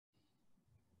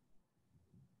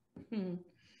Okay,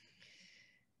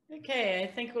 I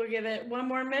think we'll give it one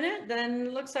more minute,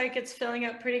 then looks like it's filling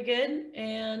up pretty good.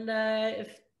 And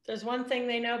if there's one thing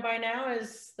they know by now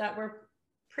is that we're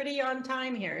pretty on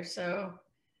time here, so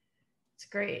it's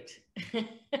great.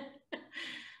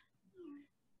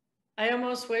 I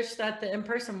almost wish that the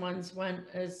in-person ones went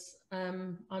as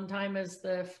on time as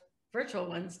the virtual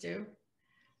ones do.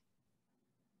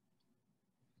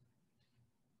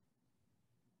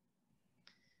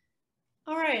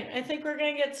 All right, I think we're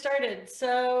going to get started.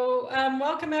 So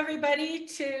welcome everybody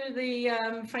to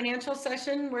the financial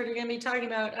session. We're going to be talking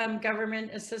about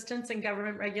government assistance and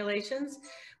government regulations.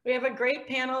 We have a great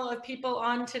panel of people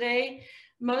on today.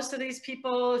 Most of these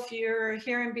people, if you're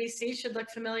here in BC, should look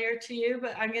familiar to you,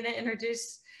 but I'm going to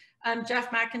introduce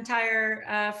Jeff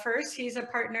McIntyre first. He's a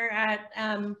partner at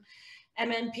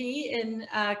MNP in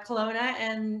Kelowna,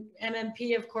 and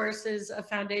MNP, of course, is a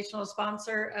foundational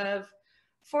sponsor of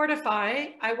Fortify.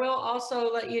 I will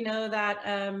also let you know that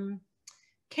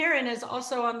Karen is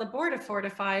also on the board of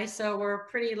Fortify, so we're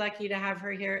pretty lucky to have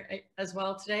her here as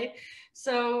well today.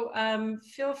 So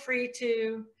feel free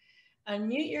to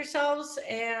unmute yourselves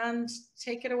and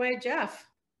take it away, Jeff.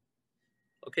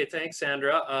 Okay, thanks,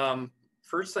 Sandra.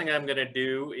 First thing I'm going to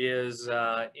do is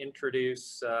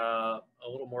introduce a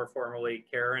little more formally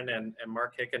Karen and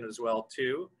Mark Hicken as well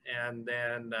too, and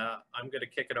then I'm going to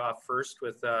kick it off first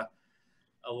with a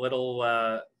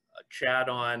little chat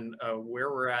on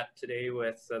where we're at today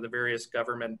with the various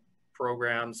government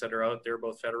programs that are out there,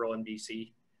 both federal and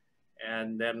BC.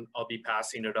 And then I'll be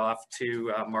passing it off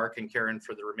to Mark and Karen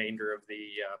for the remainder of the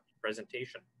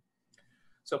presentation.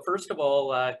 So first of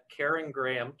all, Karen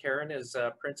Graham. Karen is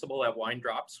a principal at Wine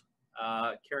Drops.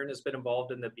 Karen has been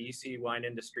involved in the BC wine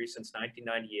industry since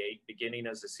 1998, beginning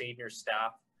as a senior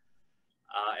staff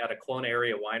at a Kelowna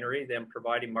area winery, then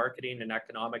providing marketing and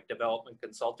economic development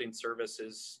consulting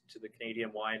services to the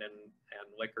Canadian wine and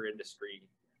liquor industry.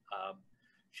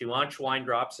 She launched Wine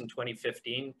Drops in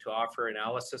 2015 to offer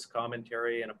analysis,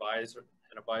 commentary, and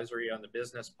advisory on the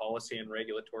business, policy, and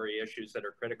regulatory issues that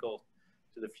are critical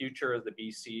to the future of the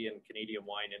BC and Canadian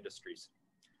wine industries.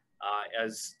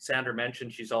 As Sandra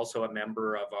mentioned, she's also a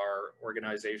member of our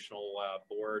organizational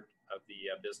board of the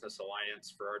Business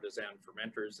Alliance for Artisan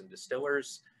Fermenters and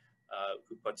Distillers,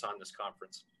 who puts on this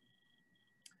conference.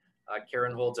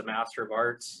 Karen holds a Master of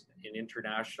Arts in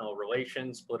International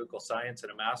Relations, Political Science,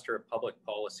 and a Master of Public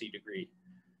Policy degree.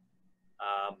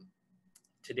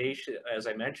 Today, as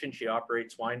I mentioned, she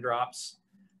operates Wine Drops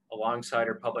alongside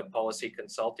her public policy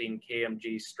consulting,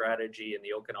 KMG strategy in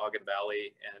the Okanagan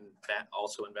Valley and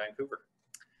also in Vancouver.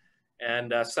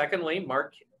 And secondly,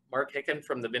 Mark Hicken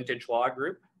from the Vintage Law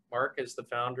Group. Mark is the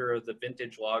founder of the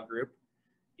Vintage Law Group.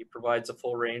 He provides a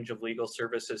full range of legal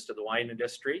services to the wine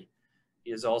industry.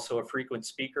 He is also a frequent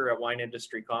speaker at wine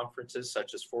industry conferences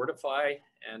such as Fortify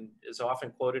and is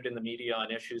often quoted in the media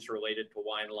on issues related to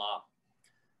wine law.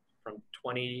 From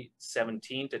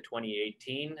 2017 to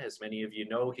 2018, as many of you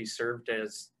know, he served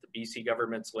as the BC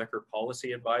government's liquor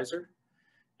policy advisor.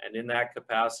 And in that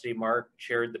capacity, Mark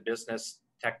chaired the business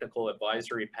technical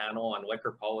advisory panel on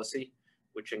liquor policy,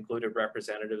 which included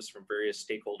representatives from various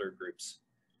stakeholder groups.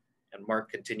 And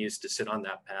Mark continues to sit on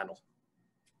that panel.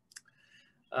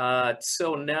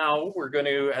 So now we're going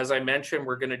to, as I mentioned,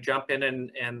 we're going to jump in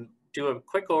and do a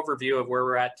quick overview of where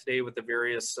we're at today with the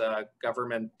various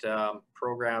government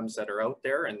programs that are out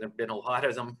there. And there've been a lot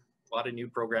of them, a lot of new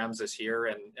programs this year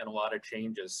and a lot of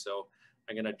changes. So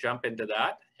I'm going to jump into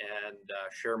that and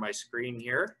share my screen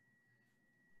here.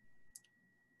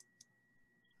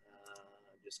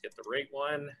 Just get the right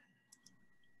one.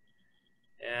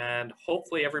 And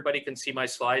hopefully everybody can see my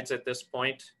slides at this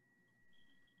point.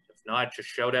 If not, just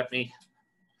shout at me.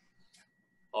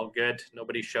 All good.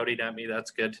 Nobody's shouting at me.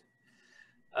 That's good.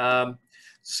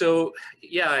 So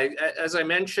yeah, as I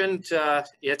mentioned,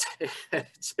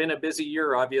 it's been a busy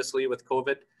year, obviously, with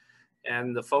COVID.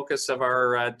 And the focus of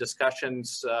our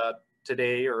discussions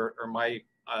today, or my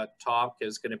talk,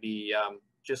 is going to be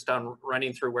just on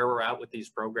running through where we're at with these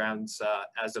programs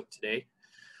as of today.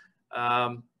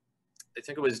 I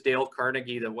think it was Dale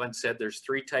Carnegie that once said there's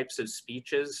three types of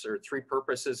speeches, or three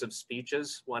purposes of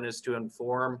speeches. One is to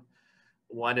inform,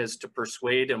 one is to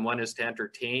persuade, and one is to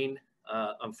entertain.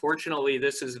 Unfortunately,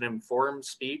 this is an informed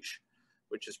speech,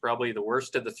 which is probably the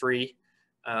worst of the three.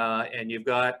 And you've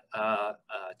got a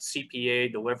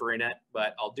CPA delivering it,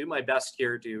 but I'll do my best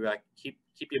here to keep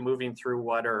you moving through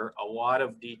what are a lot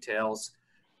of details.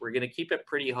 We're going to keep it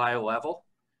pretty high level.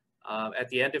 At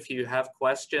the end, if you have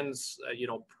questions,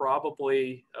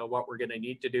 probably what we're going to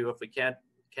need to do, if we can't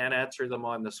answer them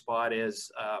on the spot,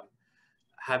 is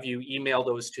have you email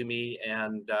those to me,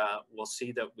 and we'll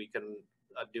see that we can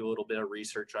do a little bit of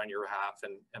research on your behalf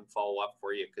and follow up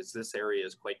for you, because this area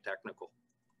is quite technical.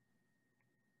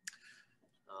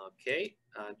 Okay,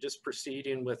 just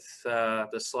proceeding with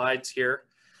the slides here.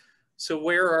 So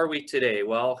where are we today?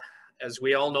 Well, as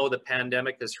we all know, the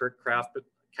pandemic has hurt craft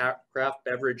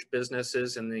beverage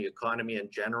businesses and the economy in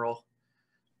general.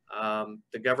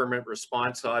 The government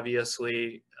response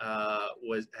obviously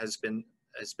has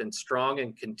been strong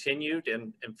and continued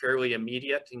and fairly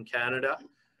immediate in Canada.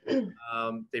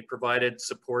 They provided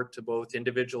support to both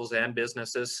individuals and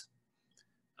businesses.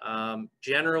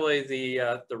 Generally,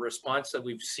 the response that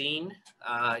we've seen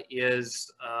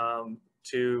is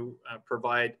to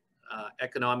provide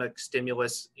economic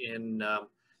stimulus in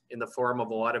the form of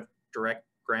a lot of direct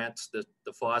grants. The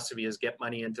philosophy is get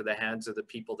money into the hands of the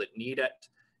people that need it,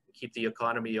 keep the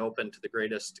economy open to the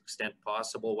greatest extent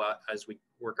possible as we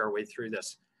work our way through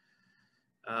this.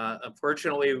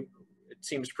 Unfortunately, it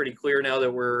seems pretty clear now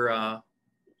that we're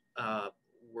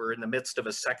in the midst of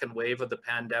a second wave of the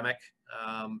pandemic.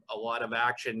 A lot of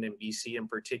action in BC in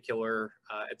particular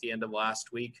at the end of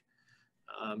last week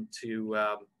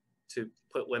to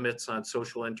put limits on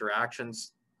social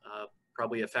interactions,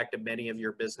 probably affected many of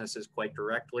your businesses quite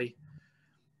directly.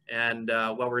 And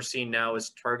what we're seeing now is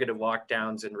targeted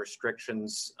lockdowns and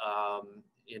restrictions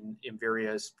in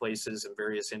various places and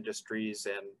various industries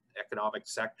and economic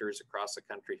sectors across the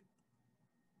country.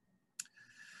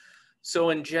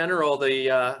 So in general,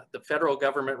 the federal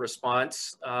government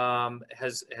response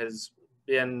has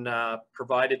been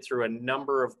provided through a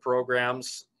number of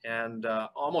programs, and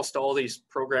almost all these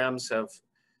programs have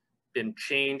been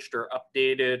changed or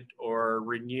updated or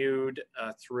renewed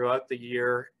throughout the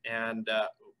year, and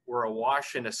we're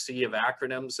awash in a sea of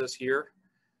acronyms this year.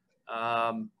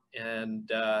 Yeah,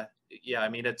 I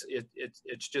mean,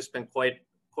 it's just been quite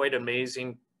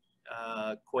amazing,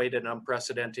 quite an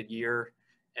unprecedented year,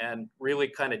 and really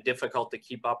kind of difficult to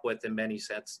keep up with in many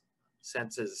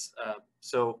senses.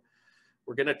 So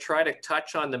we're going to try to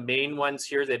touch on the main ones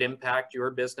here that impact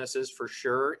your businesses for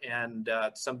sure, and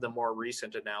some of the more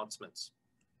recent announcements.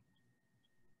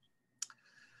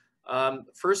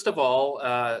 First of all,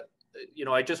 you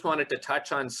know, I just wanted to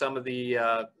touch on some of the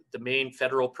main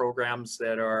federal programs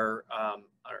that are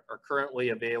currently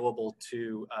available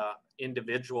to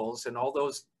individuals, and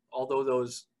although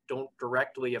those don't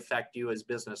directly affect you as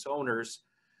business owners,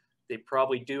 they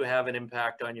probably do have an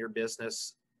impact on your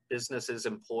business's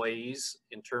employees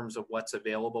in terms of what's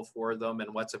available for them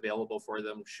and what's available for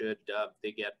them should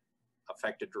they get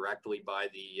affected directly by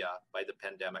the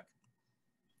pandemic.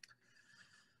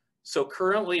 So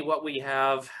currently what we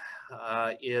have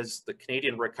is the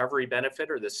Canadian Recovery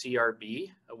Benefit, or the CRB,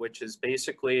 which is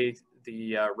basically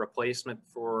the replacement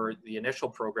for the initial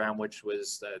program, which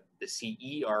was the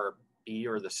CERB,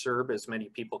 or the CERB, as many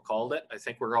people called it. I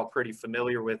think we're all pretty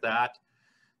familiar with that.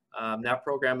 That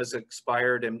program has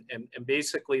expired, and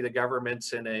basically the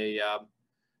government's in a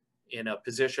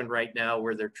position right now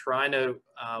where they're trying to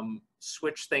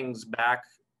switch things back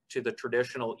to the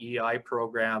traditional EI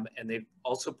program, and they've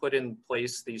also put in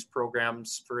place these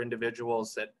programs for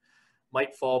individuals that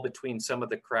might fall between some of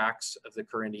the cracks of the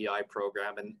current EI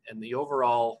program. And the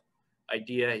overall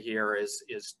idea here is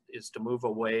to move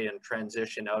away and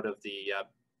transition out of the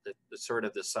sort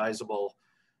of the sizable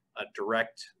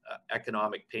direct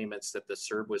economic payments that the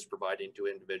CERB was providing to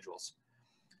individuals.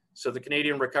 So the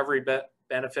Canadian Recovery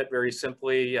Benefit, very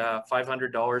simply,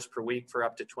 $500 per week for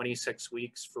up to 26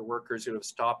 weeks for workers who have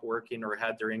stopped working or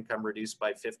had their income reduced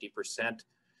by 50%,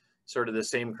 sort of the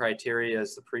same criteria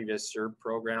as the previous CERB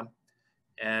program.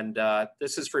 And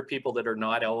this is for people that are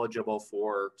not eligible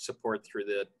for support through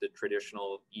the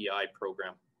traditional EI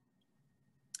program.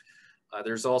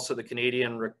 There's also the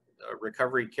Canadian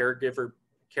Recovery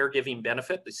Caregiving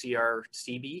Benefit, the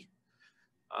CRCB.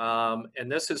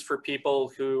 And this is for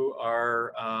people who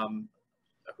are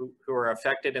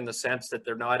affected in the sense that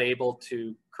they're not able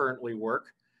to currently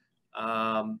work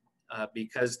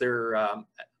because they're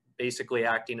basically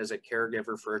acting as a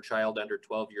caregiver for a child under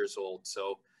 12 years old.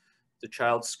 So the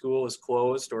child's school is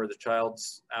closed, or the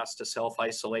child's asked to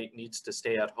self-isolate, needs to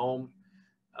stay at home.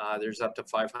 There's up to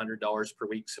 $500 per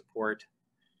week support,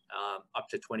 up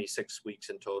to 26 weeks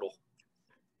in total.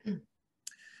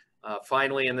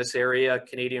 Finally, in this area,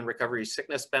 Canadian Recovery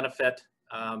Sickness Benefit,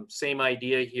 same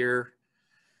idea here.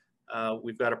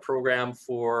 We've got a program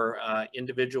for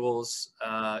individuals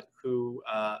who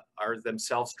are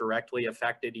themselves directly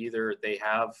affected. Either they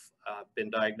have been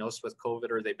diagnosed with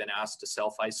COVID or they've been asked to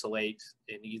self-isolate.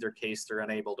 In either case, they're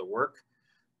unable to work.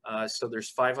 So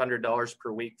there's $500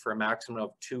 per week for a maximum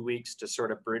of 2 weeks to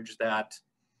sort of bridge that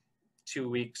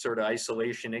 2-week sort of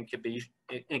isolation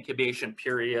incubation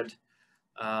period.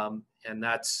 And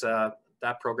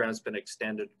that program has been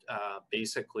extended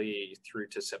basically through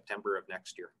to September of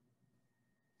next year.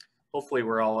 Hopefully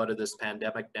we're all out of this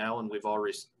pandemic now and we've all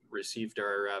received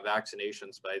our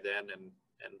vaccinations by then, and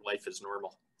life is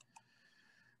normal.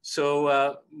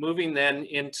 So moving then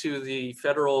into the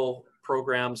federal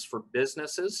programs for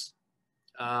businesses.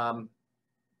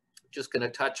 Just going to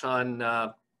touch on,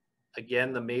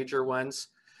 again, the major ones.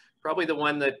 Probably the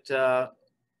one that,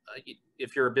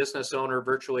 if you're a business owner,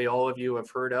 virtually all of you have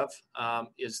heard of,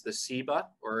 is the CEBA,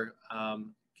 or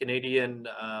Canadian,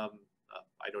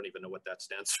 I don't even know what that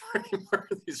stands for anymore.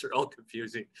 These are all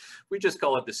confusing. We just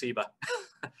call it the CEBA.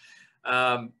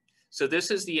 So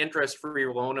this is the interest-free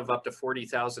loan of up to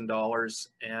 $40,000,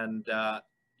 and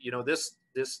you know,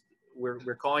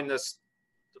 we're calling this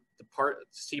the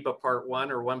CEBA Part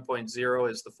 1 or 1.0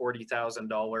 is the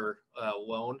 $40,000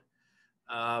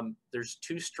 loan. There's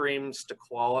 2 streams to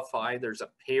qualify. There's a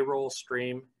payroll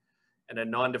stream and a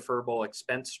non-deferrable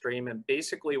expense stream. And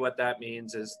basically what that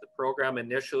means is the program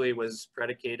initially was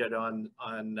predicated on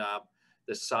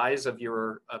the size of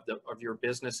your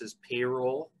business's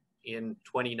payroll in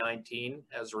 2019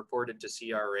 as reported to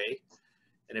CRA.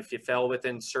 And if you fell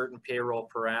within certain payroll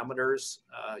parameters,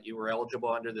 you were eligible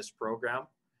under this program.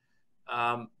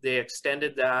 They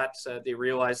extended that. They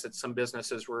realized that some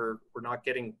businesses were not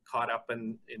getting caught up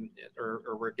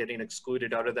or were getting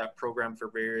excluded out of that program for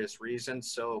various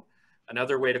reasons. So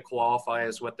another way to qualify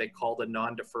is what they call the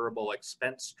non-deferrable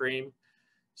expense stream.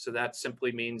 So that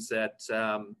simply means that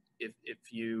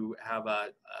if you have a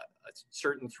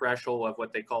certain threshold of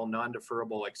what they call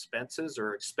non-deferrable expenses,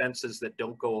 or expenses that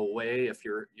don't go away if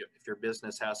your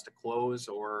business has to close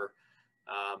or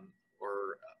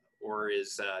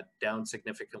is down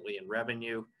significantly in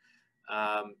revenue,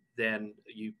 then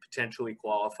you potentially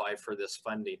qualify for this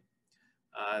funding.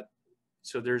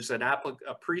 So there's a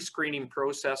pre-screening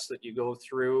process that you go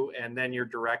through, and then you're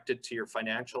directed to your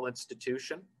financial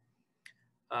institution.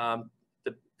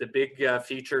 The big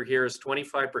feature here is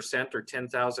 25% or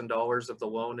 $10,000 of the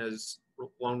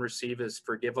loan received is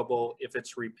forgivable if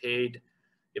it's repaid,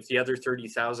 if the other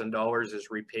 $30,000 is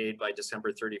repaid by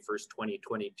December 31st,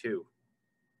 2022.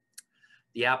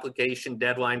 The application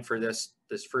deadline for this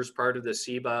first part of the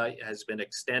CEBA has been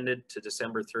extended to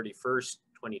December 31st,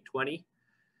 2020.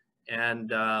 And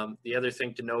the other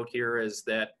thing to note here is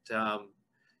that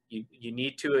you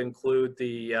need to include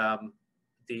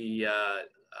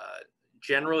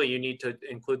generally you need to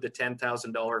include the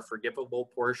 $10,000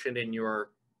 forgivable portion in your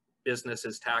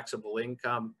business's taxable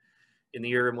income in the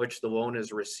year in which the loan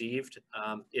is received.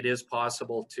 It is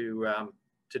possible to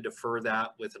defer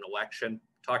that with an election.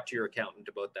 Talk to your accountant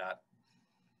about that.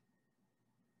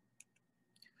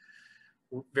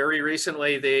 Very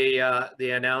recently, they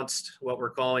announced what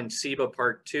we're calling CEBA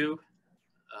Part 2.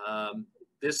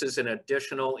 This is an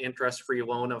additional interest-free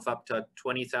loan of up to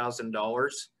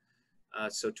 $20,000.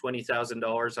 So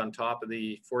 $20,000 on top of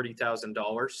the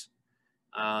 $40,000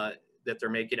 that they're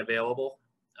making available.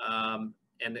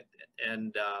 And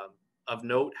of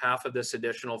note, half of this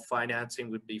additional financing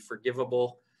would be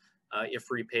forgivable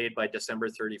if repaid by December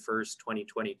 31st,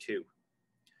 2022.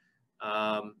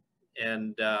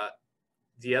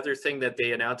 The other thing that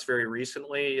they announced very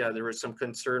recently, there was some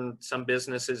concern some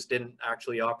businesses didn't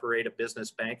actually operate a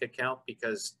business bank account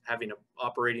because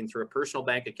operating through a personal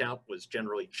bank account was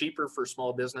generally cheaper for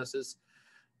small businesses.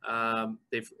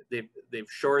 They've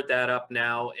shored that up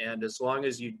now, and as long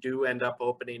as you do end up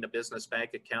opening a business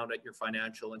bank account at your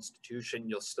financial institution,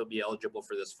 you'll still be eligible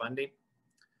for this funding.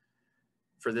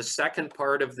 For the second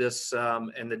part of this,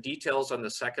 and the details on the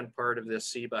second part of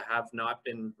this CEBA have not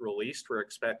been released. We're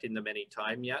expecting them any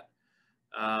time yet.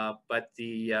 But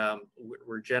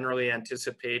we're generally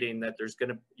anticipating that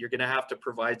you're gonna have to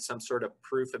provide some sort of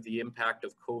proof of the impact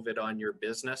of COVID on your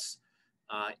business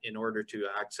in order to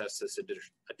access this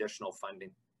additional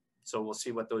funding. So we'll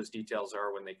see what those details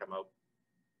are when they come out.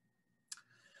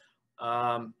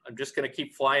 I'm just going to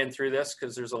keep flying through this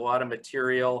because there's a lot of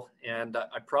material, and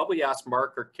I probably asked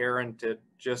Mark or Karen to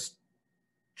just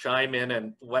chime in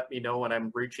and let me know when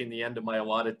I'm reaching the end of my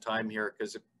allotted time here,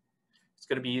 because it's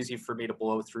going to be easy for me to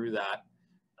blow through that.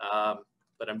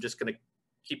 But I'm just going to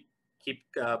keep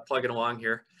plugging along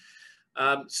here.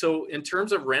 So in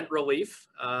terms of rent relief,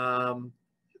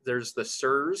 there's the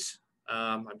SERS.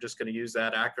 I'm just going to use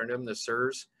that acronym, the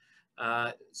SERS.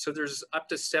 So there's up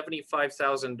to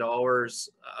 $75,000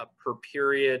 per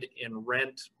period in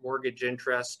rent, mortgage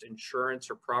interest, insurance,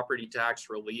 or property tax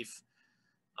relief.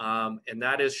 And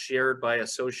that is shared by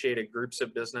associated groups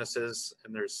of businesses.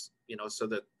 And there's, so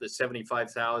that the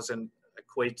 $75,000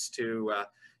 equates to,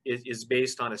 is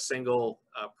based on a single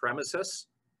premises.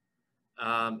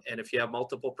 And if you have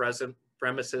multiple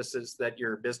premises that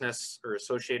your business or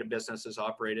associated business is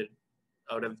operated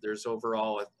out of, there's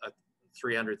overall a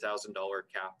 $300,000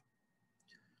 cap.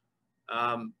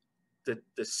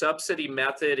 The subsidy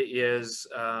method is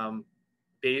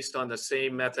based on the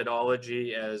same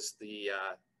methodology as the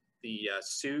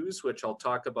CEWS, which I'll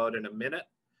talk about in a minute.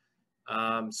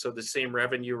 So the same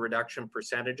revenue reduction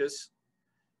percentages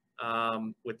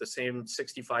with the same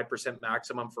 65%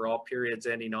 maximum for all periods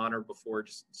ending on or before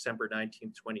December 19,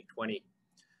 2020.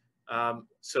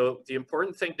 So the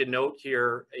important thing to note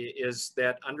here is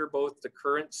that under both the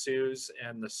current CEWS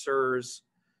and the CERS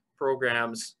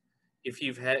programs, if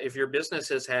your business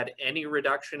has had any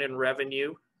reduction in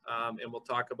revenue, and we'll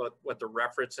talk about what the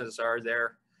references are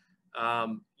there,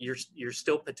 you're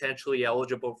still potentially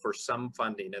eligible for some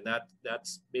funding, and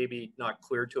that's maybe not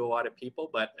clear to a lot of people.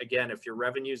 But again, if your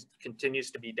revenue continues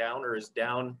to be down or is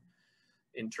down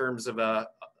in terms of the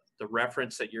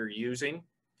reference that you're using,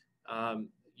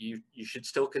 you should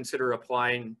still consider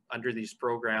applying under these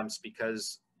programs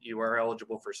because you are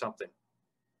eligible for something.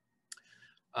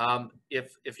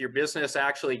 If your business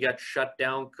actually gets shut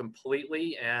down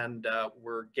completely, and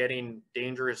we're getting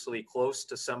dangerously close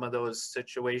to some of those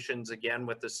situations again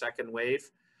with the second wave,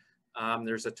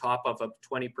 there's a top of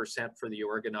 20% for the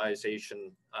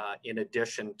organization in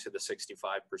addition to the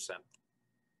 65%.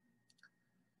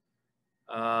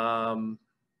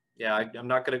 Yeah, I'm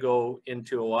not going to go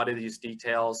into a lot of these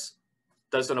details.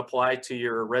 Doesn't apply to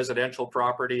your residential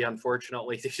property,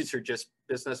 unfortunately. These are just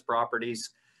business properties.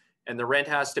 And the rent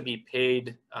has to be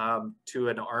paid to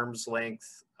an arm's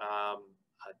length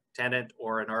tenant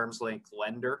or an arm's length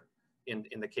lender in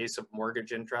the case of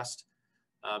mortgage interest.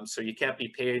 So you can't be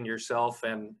paying yourself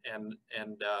and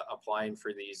applying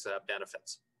for these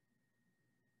benefits.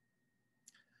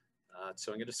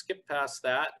 So I'm going to skip past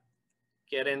that,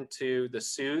 get into the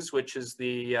CEWS, which is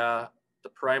the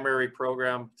primary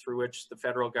program through which the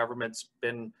federal government's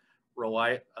been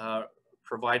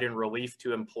providing relief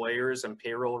to employers and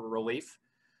payroll relief.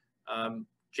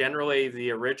 Generally, the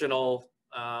original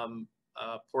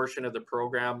portion of the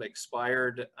program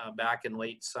expired back in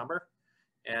late summer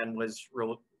and was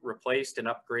replaced and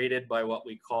upgraded by what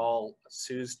we call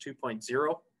CEWS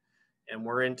 2.0. And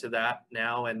we're into that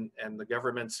now, and the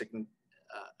government's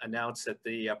announced that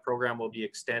the program will be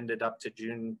extended up to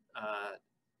June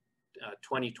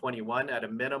 2021 at a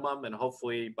minimum, and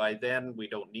hopefully by then we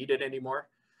don't need it anymore.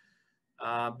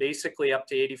 Basically up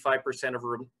to 85% of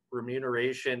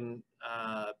remuneration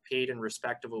paid in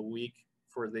respect of a week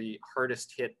for the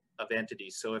hardest hit of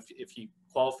entities. So if you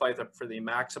qualify for the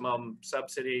maximum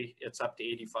subsidy, it's up to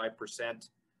 85%.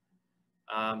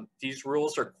 These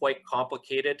rules are quite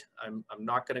complicated. I'm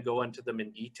not going to go into them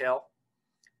in detail,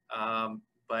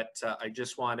 but I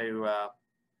just want to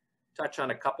touch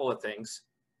on a couple of things.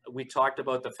 We talked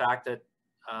about the fact that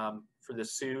for the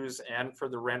CEWS and for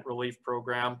the rent relief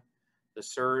program, the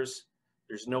CERS,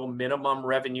 there's no minimum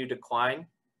revenue decline.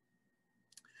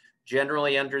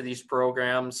 Generally under these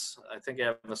programs, I think I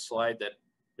have a slide that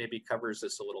maybe covers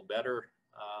this a little better.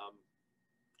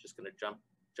 Just going to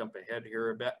jump ahead here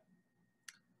a bit.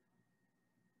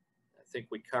 I think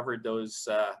we covered those.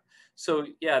 So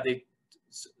yeah,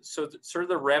 sort of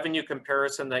the revenue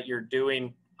comparison that you're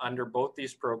doing under both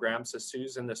these programs, the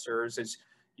CEWS and the CERS, is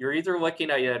you're either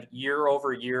looking at a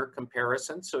year-over-year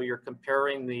comparison, so you're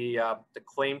comparing the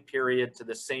claim period to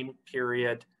the same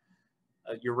period,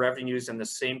 your revenues in the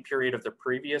same period of the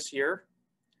previous year.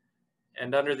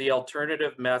 And under the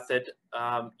alternative method,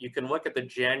 you can look at the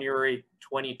January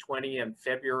 2020 and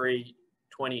February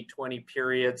 2020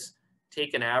 periods,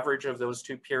 take an average of those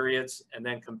two periods, and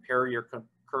then compare your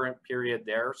current period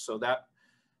there. So that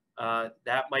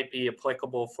might be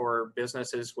applicable for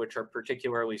businesses which are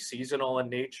particularly seasonal in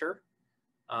nature,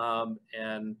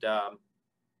 and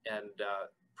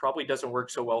probably doesn't work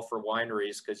so well for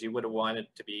wineries, because you would have wanted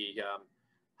to be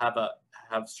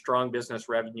have strong business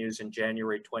revenues in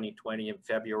January 2020 and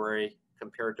February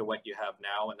compared to what you have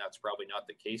now, and that's probably not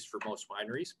the case for most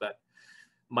wineries, but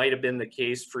might have been the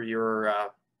case for your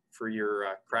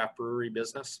craft brewery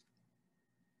business.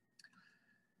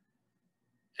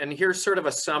 And here's sort of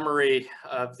a summary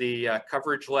of the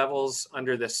coverage levels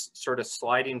under this sort of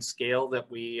sliding scale that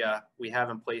we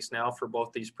have in place now for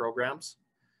both these programs.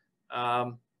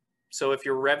 So if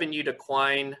your revenue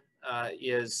decline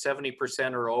is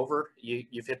 70% or over,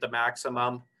 you've hit the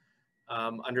maximum.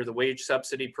 Under the wage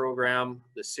subsidy program,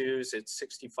 the CEWS, it's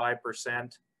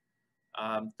 65%.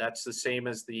 That's the same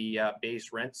as the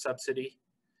base rent subsidy.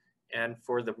 And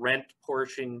for the rent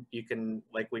portion, you can,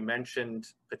 like we mentioned,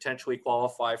 potentially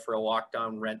qualify for a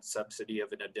lockdown rent subsidy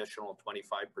of an additional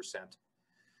 25%.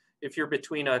 If you're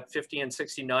between a 50 and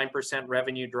 69%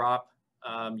 revenue drop,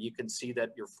 you can see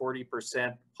that your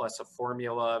 40% plus a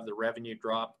formula of the revenue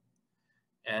drop,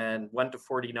 and 1 to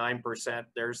 49%,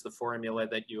 there's the formula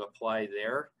that you apply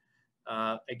there.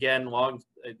 Again,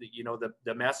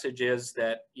 the message is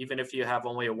that even if you have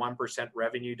only a 1%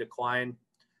 revenue decline,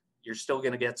 you're still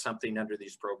going to get something under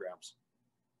these programs.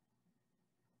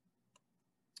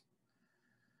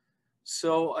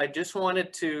 So I just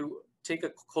wanted to take a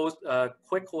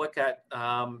quick look at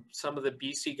some of the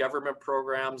BC government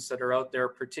programs that are out there,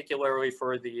 particularly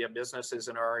for the businesses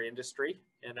in our industry.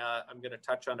 And I'm going to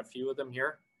touch on a few of them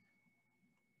here.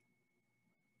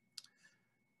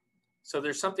 So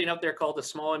there's something out there called the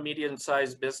Small and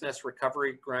Medium-Sized Business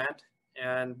Recovery Grant,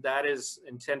 and that is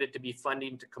intended to be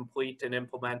funding to complete and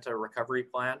implement a recovery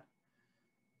plan.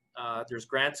 There's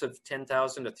grants of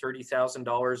 $10,000 to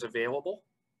 $30,000 available.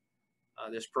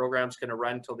 This program is going to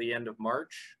run till the end of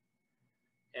March.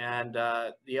 And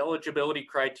the eligibility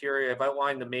criteria, I've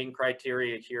outlined the main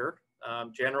criteria here.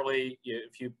 Generally,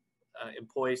 if you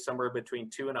employ somewhere between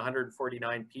 2 and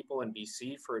 149 people in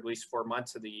BC for at least 4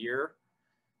 months of the year,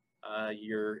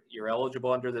 you're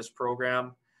eligible under this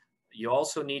program. You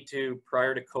also need to,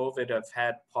 prior to COVID, have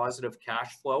had positive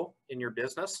cash flow in your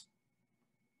business.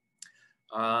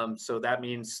 So that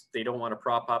means they don't want to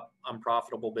prop up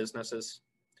unprofitable businesses.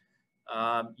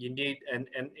 You need,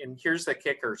 and here's the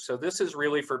kicker. So this is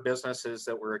really for businesses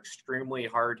that were extremely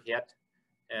hard hit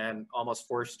and almost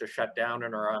forced to shut down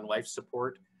and are on life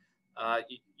support.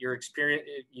 You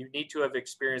need to have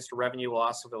experienced a revenue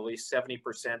loss of at least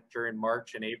 70% during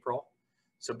March and April.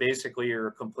 So basically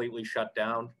you're completely shut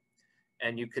down,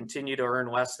 and you continue to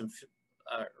earn less than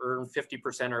earn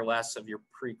 50% or less of your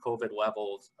pre-COVID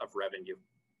levels of revenue.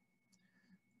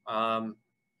 And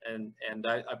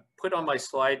I put on my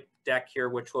slide deck here,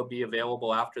 which will be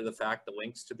available after the fact, the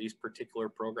links to these particular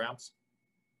programs.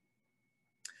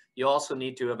 You also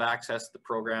need to have accessed the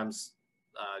programs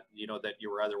that you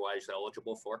were otherwise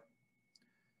eligible for.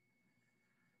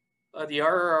 The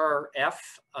RRF,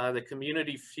 the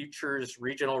Community Futures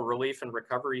Regional Relief and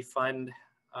Recovery Fund,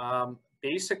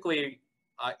 basically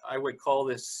I would call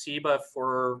this CEBA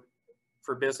for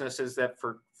businesses that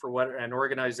and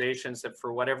organizations that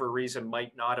for whatever reason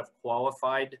might not have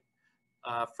qualified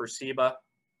for CEBA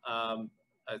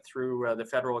through the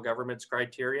federal government's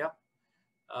criteria.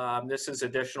 This is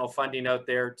additional funding out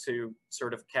there to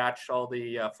sort of catch all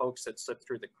the folks that slip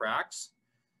through the cracks.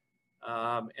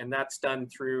 And that's done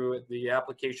through the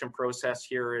application process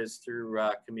here is through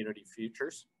Community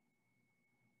Futures.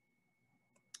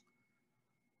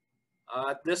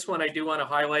 This one I do want to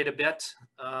highlight a bit.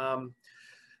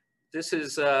 This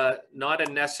is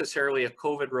not necessarily a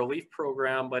COVID relief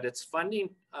program, but it's funding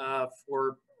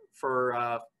for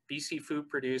BC food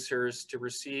producers to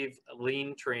receive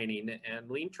lean training. And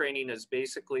lean training is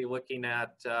basically looking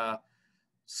at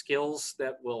skills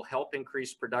that will help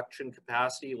increase production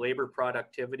capacity, labor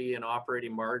productivity, and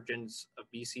operating margins of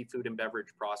BC food and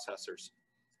beverage processors.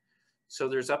 So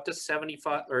there's up to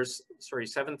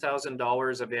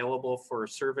 $7,000 available for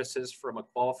services from a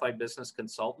qualified business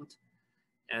consultant,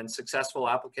 and successful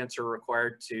applicants are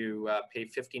required to pay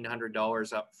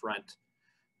 $1,500 up front.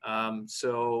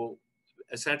 So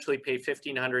essentially pay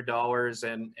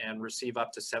 $1,500 and receive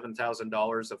up to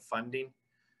 $7,000 of funding.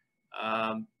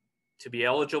 To be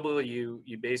eligible, you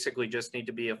basically just need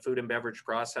to be a food and beverage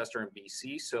processor in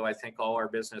BC. So I think all our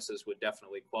businesses would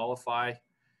definitely qualify.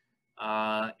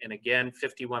 And again,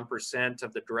 51%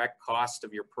 of the direct cost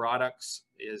of your products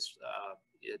is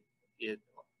it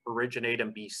originate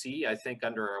in BC. I think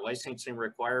under our licensing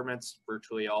requirements,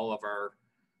 virtually all of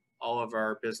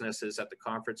our businesses at the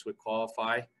conference would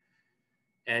qualify.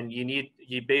 And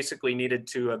you basically needed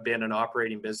to have been an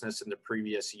operating business in the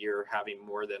previous year, having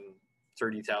more than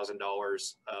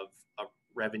 $30,000 of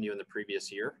revenue in the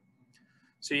previous year.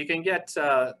 So you can get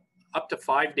up to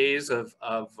 5 days of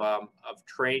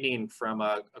training from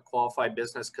a qualified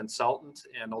business consultant.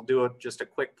 And I'll do just a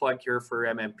quick plug here for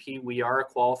MMP. We are a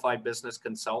qualified business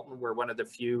consultant. We're one of the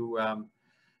few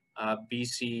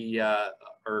BC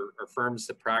or firms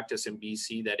that practice in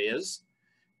BC that is.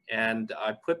 And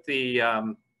I put the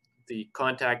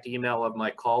contact email of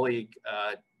my colleague,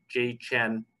 Jay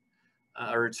Feng,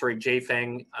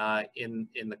 in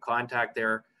the contact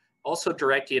there. Also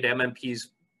direct you to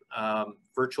MMP's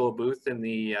virtual booth in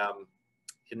the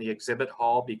exhibit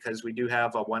hall, because we do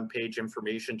have a one-page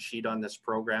information sheet on this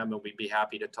program, and we'd be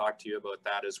happy to talk to you about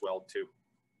that as well too.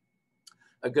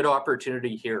 A good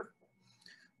opportunity here.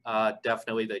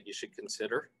 definitely that you should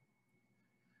consider.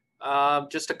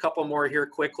 Just a couple more here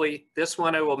quickly. This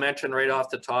one I will mention right off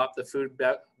the top. The Food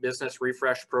Business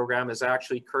Refresh Program is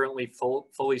actually currently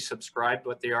fully subscribed,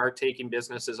 but they are taking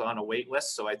businesses on a wait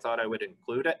list, so I thought I would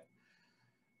include it.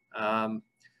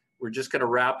 We're just going to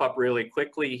wrap up really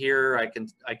quickly here.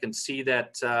 I can see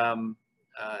that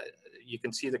you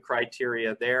can see the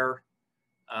criteria there.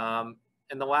 And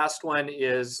the last one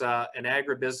is an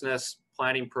agribusiness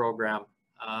planning program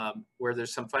where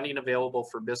there's some funding available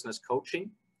for business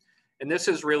coaching. And this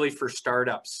is really for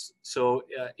startups. So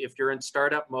if you're in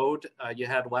startup mode, you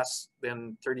had less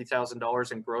than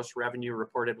 $30,000 in gross revenue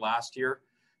reported last year,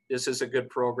 this is a good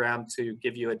program to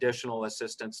give you additional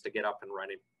assistance to get up and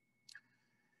running.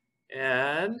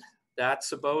 And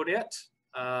that's about it.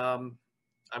 I'm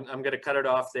going to cut it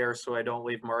off there so I don't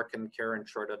leave Mark and Karen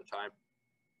short on time.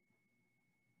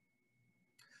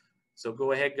 So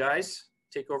go ahead, guys.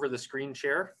 Take over the screen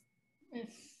share. I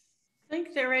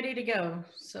think they're ready to go.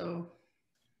 So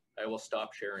I will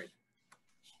stop sharing. If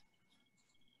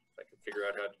I can figure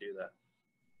out how to do that.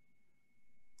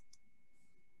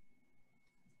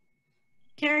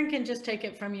 Karen can just take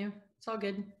it from you. It's all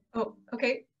good. Oh,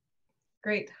 okay.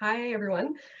 Great. Hi,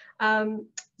 everyone.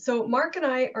 So Mark and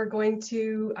I are going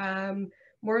to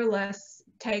more or less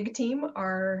tag team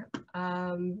our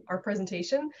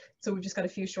presentation. So we've just got a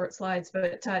few short slides,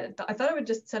 but I thought I would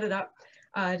just set it up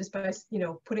just by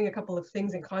putting a couple of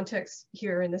things in context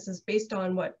here. And this is based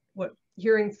on what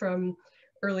hearing from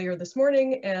earlier this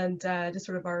morning and just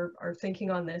sort of our thinking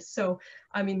on this. So,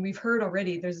 I mean, we've heard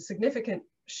already there's a significant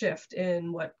shift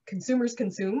in what consumers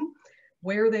consume,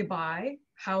 where they buy,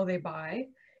 how they buy,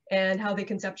 and how they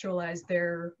conceptualize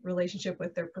their relationship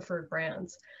with their preferred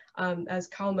brands. As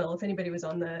Kaumil, if anybody was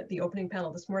on the opening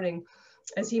panel this morning,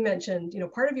 as he mentioned,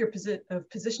 part of your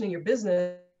positioning your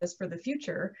business for the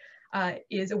future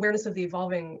is awareness of the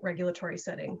evolving regulatory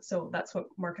setting. So that's what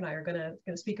Mark and I are going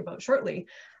to speak about shortly.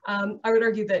 I would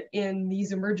argue that in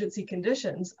these emergency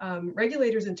conditions,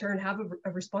 regulators in turn have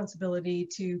a responsibility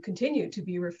to continue to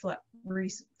be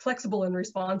flexible and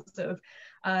responsive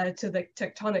to the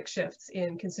tectonic shifts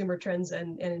in consumer trends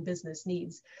and in business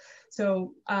needs.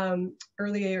 So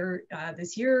earlier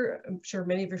this year, I'm sure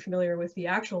many of you are familiar with the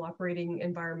actual operating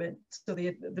environment. So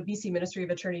the BC Ministry of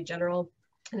Attorney General,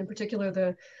 and in particular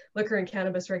the Liquor and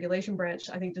Cannabis Regulation Branch,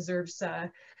 I think deserves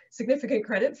significant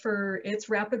credit for its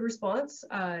rapid response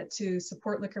to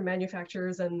support liquor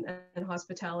manufacturers and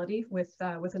hospitality with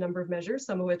a number of measures,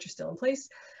 some of which are still in place.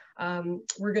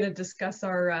 We're going to discuss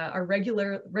our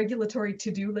regulatory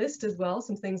to-do list as well,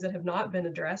 some things that have not been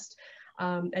addressed,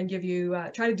 and give you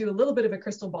try to do a little bit of a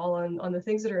crystal ball on the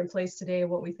things that are in place today and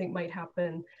what we think might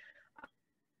happen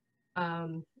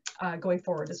going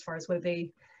forward, as far as whether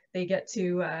they get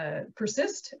to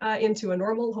persist into a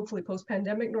normal, hopefully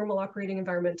post-pandemic normal operating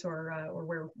environment,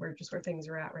 or where things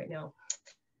are at right now.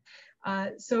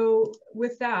 So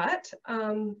with that,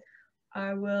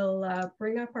 I will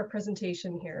bring up our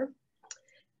presentation here.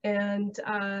 And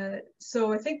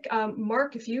so I think,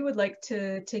 Mark, if you would like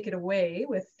to take it away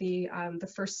with the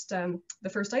first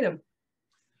item.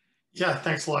 Yeah,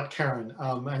 thanks a lot, Karen.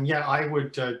 And yeah, I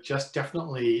would just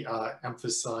definitely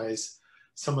emphasize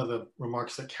some of the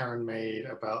remarks that Karen made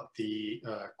about the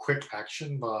quick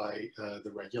action by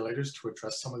the regulators to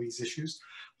address some of these issues.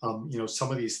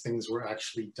 Some of these things were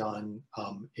actually done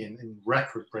in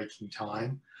record-breaking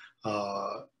time.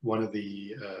 One of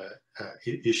the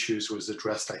issues was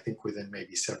addressed, I think, within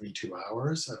maybe 72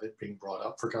 hours of it being brought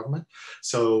up for government.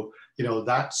 So,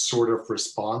 that sort of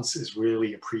response is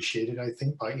really appreciated, I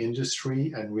think, by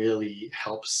industry, and really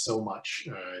helps so much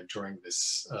during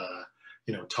this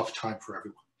tough time for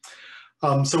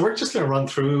everyone. So we're just going to run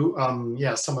through,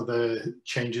 some of the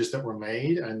changes that were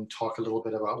made and talk a little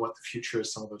bit about what the future of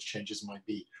some of those changes might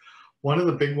be. One of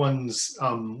the big ones,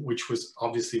 which was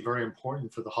obviously very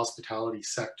important for the hospitality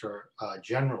sector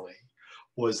generally,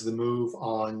 was the move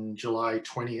on July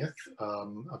 20th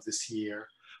of this year,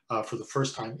 for the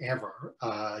first time ever,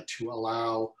 to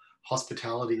allow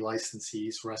hospitality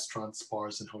licensees, restaurants,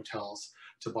 bars, and hotels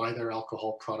to buy their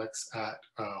alcohol products at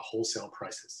wholesale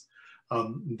prices.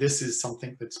 This is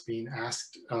something that's been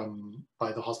asked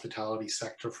by the hospitality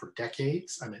sector for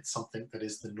decades, and it's something that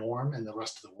is the norm in the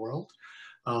rest of the world.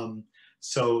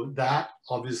 So that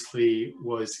obviously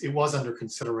was under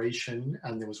consideration,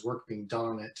 and there was work being done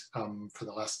on it for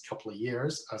the last couple of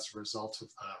years as a result of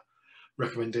the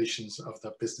recommendations of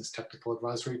the Business Technical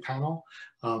Advisory Panel.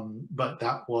 But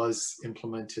that was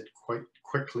implemented quite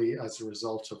quickly as a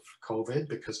result of COVID,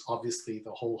 because obviously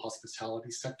the whole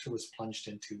hospitality sector was plunged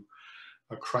into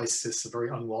crisis, a very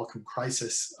unwelcome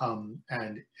crisis,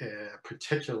 and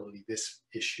particularly this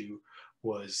issue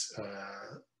was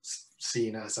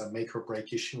seen as a make or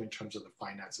break issue in terms of the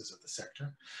finances of the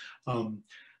sector.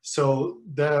 So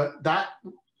that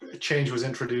change was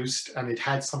introduced, and it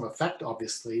had some effect,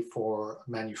 obviously, for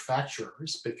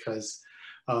manufacturers, because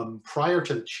prior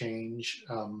to the change,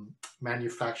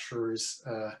 manufacturers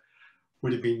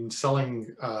would have been selling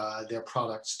their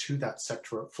products to that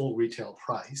sector at full retail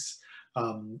price.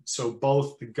 So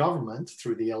both the government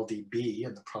through the LDB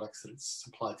and the products that it's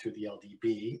supplied through the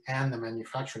LDB and the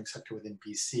manufacturing sector within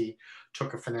BC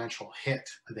took a financial hit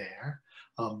there.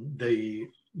 The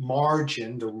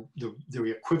margin, the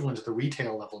equivalent of the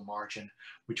retail level margin,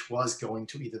 which was going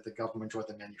to either the government or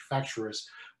the manufacturers,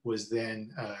 was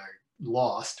then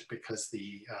lost because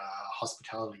the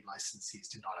hospitality licensees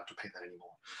did not have to pay that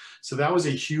anymore. So that was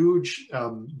a huge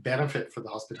benefit for the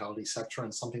hospitality sector,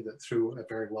 and something that threw a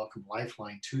very welcome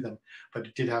lifeline to them, but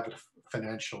it did have a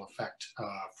financial effect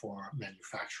for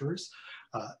manufacturers,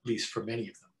 at least for many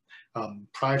of them.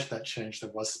 Prior to that change,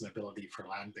 there was some ability for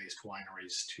land-based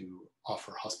wineries to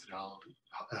offer hospitality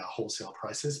wholesale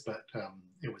prices, but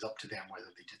it was up to them whether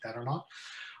they did that or not.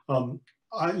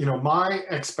 My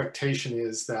expectation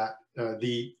is that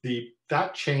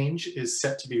that change is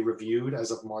set to be reviewed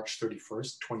as of March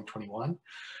 31st, 2021.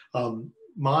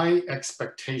 My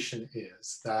expectation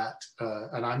is that,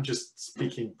 and I'm just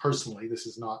speaking personally, this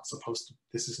is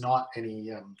not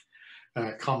any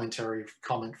comment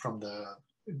from the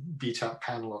BTAP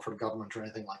panel or from government or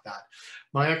anything like that.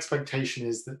 My expectation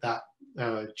is that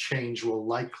change will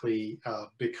likely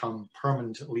become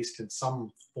permanent, at least in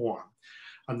some form.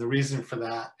 And the reason for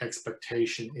that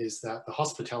expectation is that the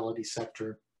hospitality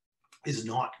sector is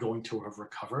not going to have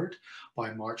recovered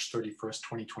by March 31st,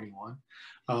 2021.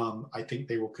 I think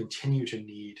they will continue to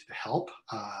need the help,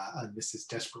 and this is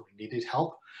desperately needed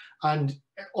help. And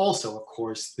also, of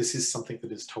course, this is something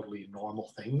that is totally a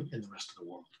normal thing in the rest of the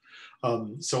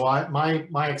world. So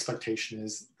my expectation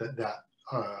is that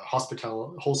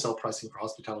wholesale pricing for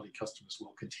hospitality customers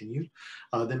will continue.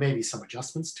 There may be some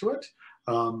adjustments to it,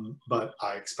 but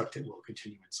I expect it will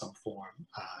continue in some form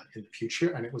in the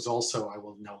future. And it was also, I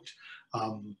will note,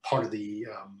 part of the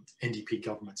NDP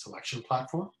government's election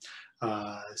platform.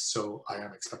 So I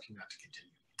am expecting that to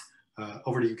continue.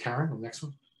 Over to you, Karen, the next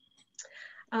one.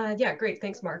 Yeah, great.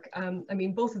 Thanks, Mark. I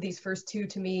mean, both of these first two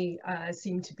to me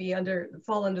seem to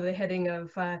fall under the heading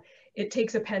of it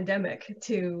takes a pandemic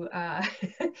to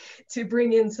to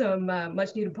bring in some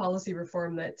much needed policy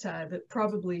reform that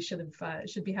probably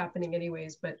should be happening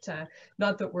anyways, but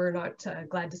not that we're not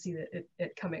glad to see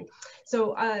it coming.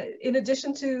 So in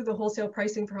addition to the wholesale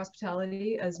pricing for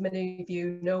hospitality, as many of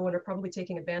you know and are probably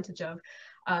taking advantage of,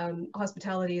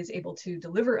 hospitality is able to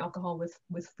deliver alcohol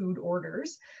with food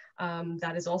orders.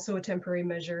 That is also a temporary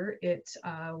measure. It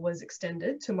was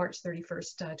extended to March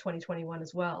 31st, 2021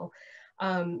 as well.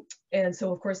 And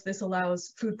so, of course, this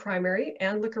allows food primary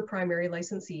and liquor primary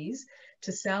licensees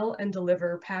to sell and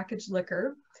deliver packaged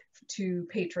liquor to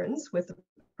patrons with the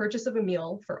purchase of a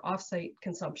meal for off-site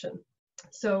consumption.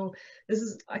 So this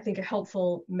is, I think, a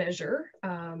helpful measure.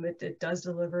 It does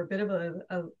deliver a bit of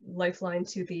a lifeline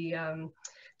to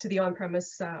the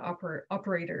on-premise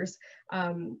operators.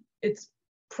 It's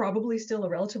probably still a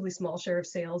relatively small share of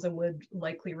sales and would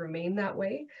likely remain that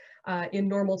way in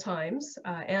normal times,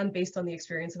 and based on the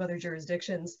experience of other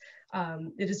jurisdictions.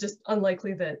 It is just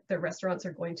unlikely that the restaurants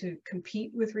are going to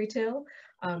compete with retail.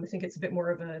 I think it's a bit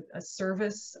more of a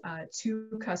service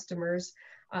to customers.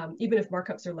 Even if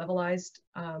markups are levelized,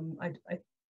 I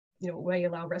may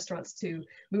allow restaurants to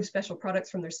move special products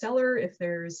from their cellar if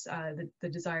there's the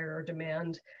desire or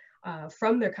demand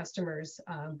from their customers,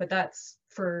 but that's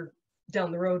for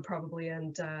down the road probably,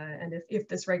 and if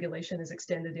this regulation is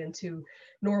extended into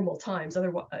normal times,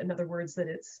 in other words, that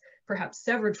it's perhaps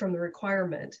severed from the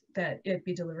requirement that it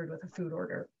be delivered with a food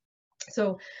order.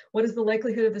 So what is the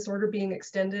likelihood of this order being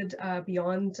extended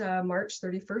beyond March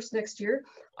 31st next year?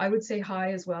 I would say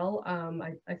high as well.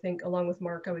 I think, along with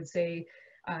Mark, I would say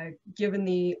given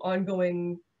the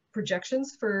ongoing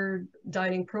projections for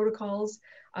dining protocols,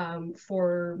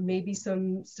 for maybe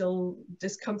some still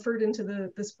discomfort into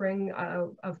the spring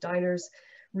of diners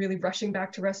really rushing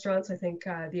back to restaurants, I think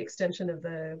the extension of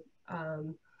the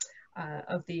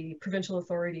provincial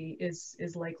authority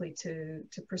is likely to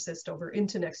persist over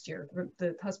into next year.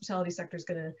 The hospitality sector is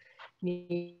going to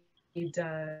need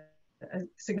a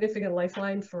significant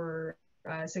lifeline for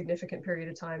a significant period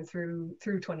of time through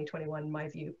 2021, in my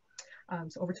view.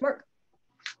 So over to Mark.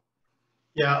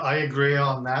 Yeah, I agree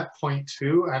on that point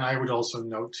too. And I would also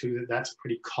note too that that's a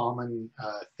pretty common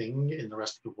thing in the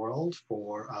rest of the world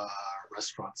for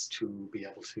restaurants to be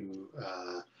able to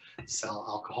sell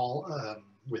alcohol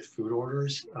with food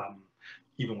orders,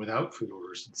 even without food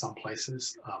orders in some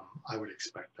places. I would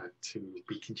expect that to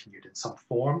be continued in some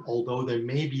form, although there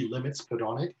may be limits put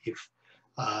on it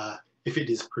if it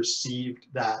is perceived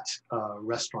that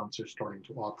restaurants are starting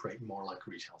to operate more like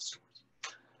retail stores.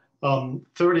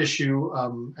 Third issue,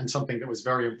 and something that was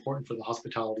very important for the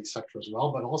hospitality sector as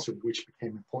well, but also which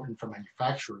became important for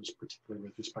manufacturers, particularly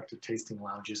with respect to tasting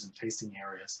lounges and tasting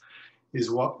areas, is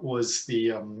what was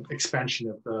the expansion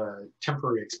of the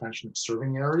temporary expansion of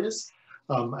serving areas,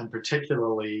 and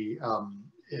particularly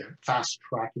fast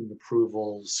tracking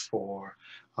approvals for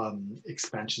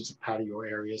expansions of patio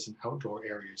areas and outdoor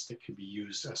areas that could be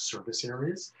used as service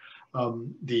areas. I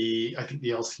think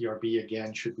the LCRB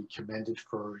again should be commended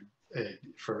for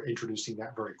introducing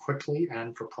that very quickly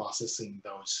and for processing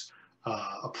those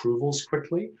approvals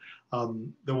quickly.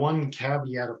 The one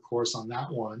caveat, of course, on that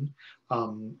one,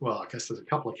 well, I guess there's a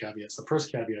couple of caveats. The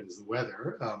first caveat is the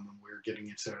weather. We're getting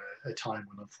into a time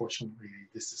when, unfortunately,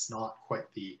 this is not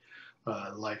quite the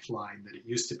lifeline that it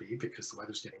used to be because the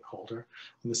weather's getting colder.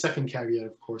 And the second caveat,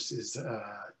 of course, is a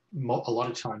lot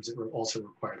of times it also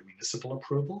required municipal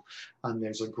approval, and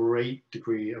there's a great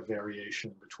degree of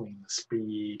variation between the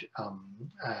speed of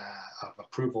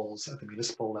approvals at the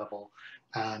municipal level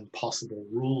and possible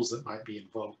rules that might be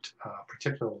invoked,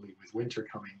 particularly with winter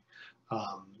coming.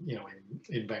 You know,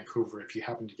 in Vancouver, if you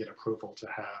happen to get approval to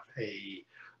have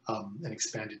an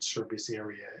expanded service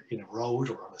area in a road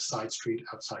or on a side street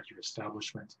outside your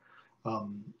establishment,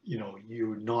 you know,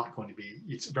 you're not going to be,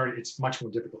 it's much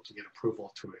more difficult to get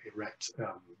approval to erect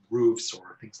roofs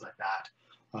or things like that.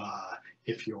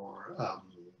 If you're,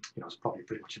 you know, it's probably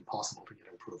pretty much impossible to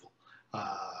get approval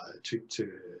to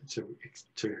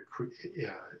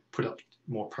put up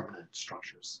more permanent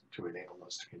structures to enable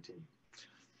those to continue.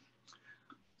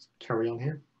 Carry on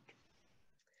here.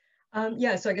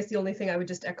 Yeah, so I guess the only thing I would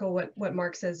just echo what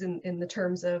Mark says in the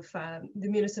terms of the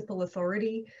municipal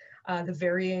authority, the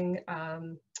varying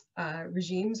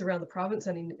regimes around the province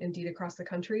and indeed across the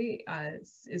country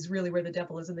is really where the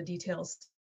devil is in the details.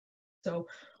 So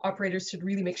operators should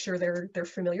really make sure they're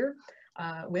familiar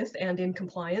with and in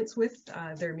compliance with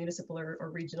their municipal or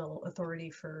regional authority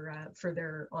for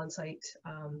their on-site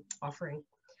offering.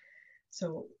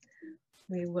 So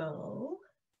we will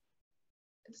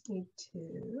just need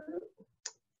to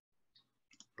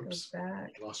go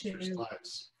back to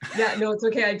slides. Yeah, no, it's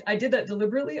okay. I did that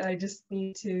deliberately. I just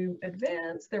need to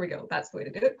advance. There we go. That's the way to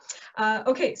do it.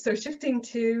 Okay, so shifting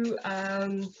to,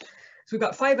 so we've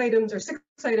got 5 items or 6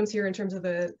 items here in terms of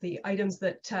the items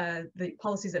that, the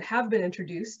policies that have been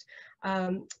introduced.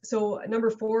 So number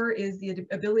 4 is the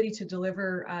ability to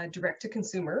deliver direct to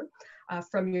consumer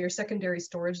from your secondary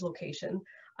storage location.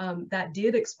 That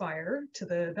did expire, to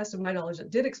the best of my knowledge,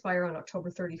 it did expire on October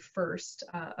 31st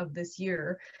of this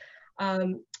year.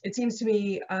 It seems to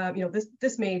me, you know,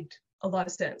 this made a lot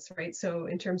of sense, right? So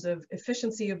in terms of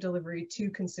efficiency of delivery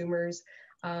to consumers,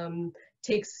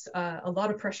 takes a lot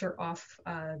of pressure off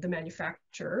the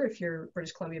manufacturer if you're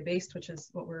British Columbia based, which is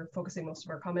what we're focusing most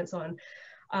of our comments on.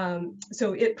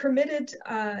 So it permitted,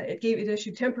 it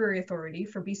issued temporary authority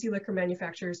for BC liquor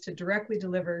manufacturers to directly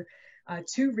deliver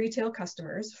to retail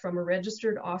customers from a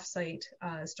registered off-site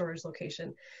storage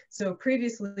location. So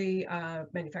previously,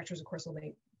 manufacturers, of course,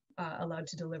 only allowed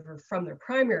to deliver from their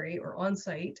primary or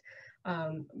on-site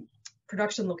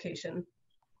production location.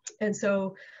 And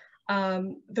so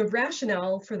the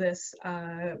rationale for this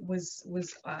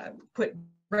was put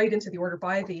right into the order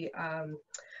by the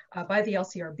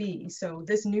LCRB. So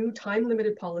this new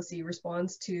time-limited policy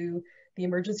responds to the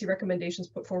emergency recommendations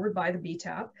put forward by the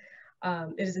BTAP.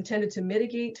 It is intended to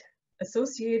mitigate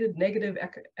associated negative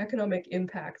economic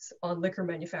impacts on liquor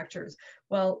manufacturers.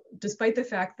 Well, despite the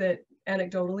fact that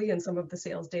anecdotally and some of the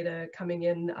sales data coming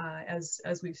in as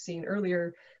we've seen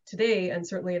earlier today, and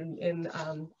certainly in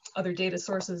other data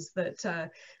sources,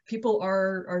 that people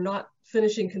are not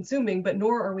finishing consuming, but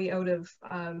nor are we out of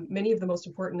many of the most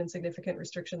important and significant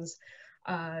restrictions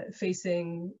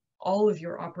facing all of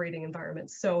your operating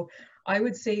environments. So I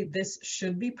would say this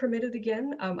should be permitted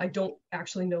again. I don't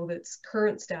actually know its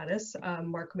current status.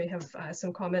 Mark may have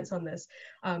some comments on this,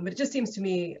 but it just seems to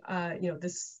me, you know,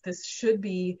 this should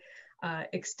be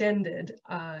extended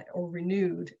or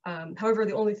renewed. However,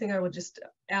 the only thing I would just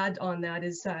add on that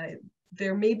is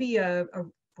there may be a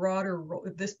broader role.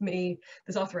 This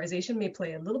authorization may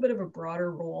play a little bit of a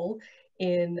broader role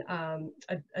in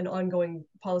an ongoing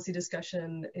policy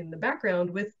discussion in the background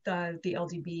with the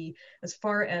LDB as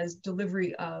far as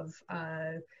delivery of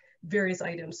various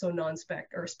items, so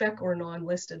non-spec or spec or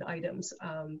non-listed items.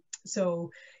 So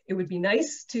it would be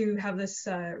nice to have this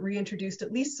reintroduced,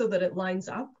 at least so that it lines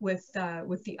up with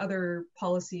the other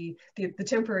policy, the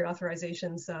temporary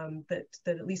authorizations that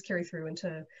at least carry through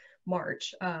into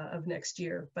March of next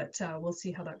year. But we'll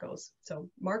see how that goes. So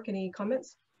Mark, any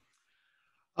comments?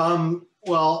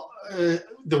 Well,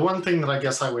 the one thing that I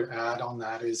guess I would add on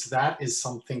that is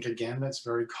something, again, that's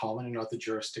very common in other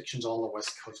jurisdictions. All the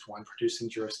West Coast wine producing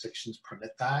jurisdictions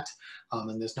permit that.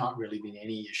 And there's not really been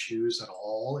any issues at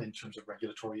all in terms of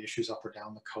regulatory issues up or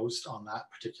down the coast on that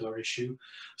particular issue.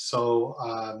 So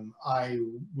I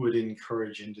would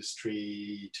encourage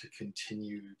industry to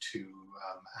continue to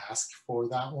ask for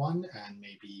that one, and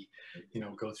maybe, you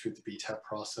know, go through the BTAP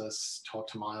process, talk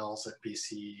to Miles at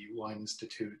BC Wine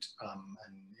Institute,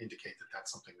 and indicate that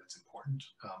that's something that's important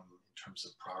in terms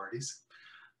of priorities.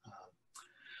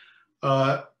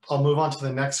 I'll move on to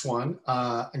the next one.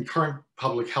 And current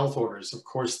public health orders. Of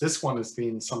course, this one has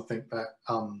been something that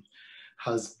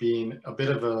has been a bit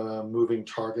of a moving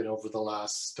target over the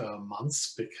last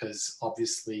months, because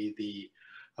obviously the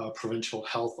provincial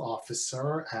health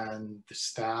officer and the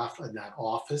staff in that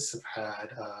office have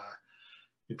had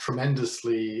a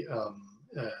tremendously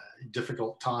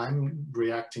difficult time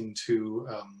reacting to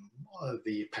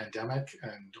the pandemic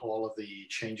and all of the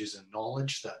changes in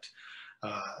knowledge that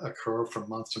occur from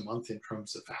month to month in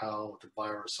terms of how the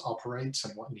virus operates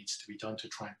and what needs to be done to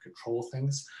try and control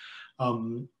things.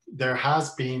 There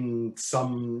has been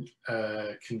some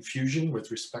confusion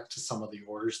with respect to some of the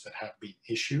orders that have been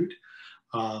issued,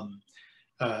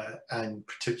 and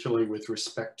particularly with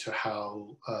respect to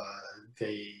how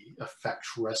they affect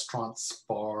restaurants,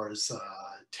 bars,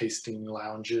 tasting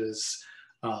lounges.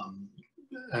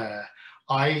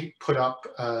 I put up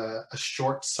a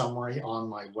short summary on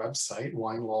my website,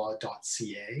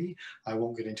 winelaw.ca. I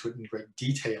won't get into it in great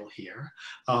detail here,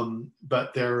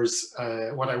 but there's,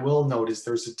 what I will note is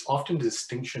there's often a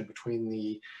distinction between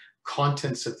the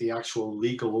contents of the actual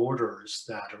legal orders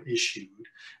that are issued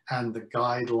and the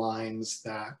guidelines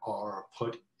that are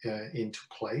put into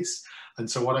place. And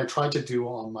so what I tried to do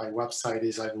on my website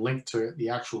is I've linked to the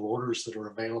actual orders that are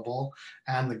available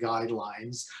and the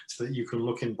guidelines so that you can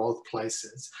look in both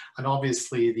places. And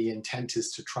obviously the intent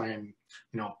is to try and,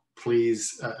 you know,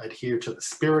 please adhere to the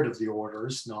spirit of the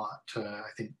orders, not,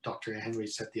 I think Dr. Henry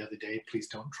said the other day, please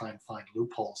don't try and find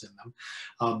loopholes in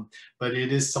them. But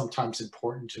it is sometimes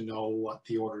important to know what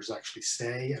the orders actually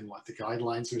say and what the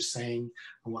guidelines are saying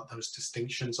and what those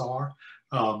distinctions are.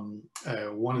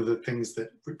 One of the things that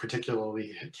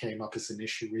particularly came up as an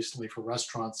issue recently for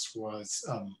restaurants was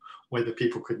whether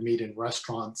people could meet in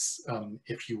restaurants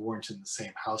if you weren't in the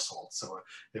same household. So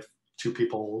if two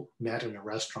people met in a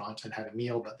restaurant and had a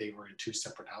meal, but they were in two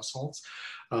separate households.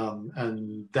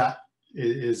 And that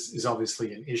is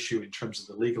obviously an issue in terms of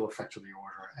the legal effect of the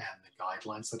order and the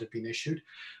guidelines that have been issued.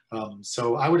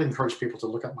 So I would encourage people to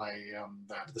look at my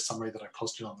the summary that I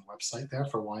posted on the website there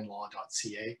for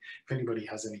winelaw.ca. If anybody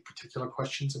has any particular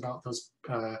questions about those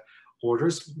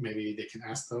orders, maybe they can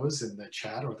ask those in the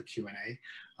chat or the Q&A,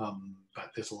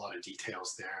 but there's a lot of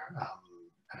details there,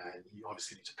 and you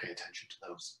obviously need to pay attention to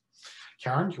those.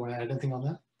 Karen, do you want to add anything on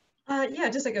that? Yeah,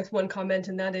 just I guess one comment,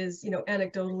 and that is, you know,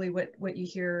 anecdotally what you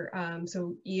hear.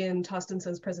 So Ian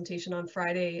Tostenson's presentation on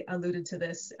Friday alluded to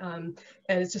this, and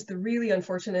it's just the really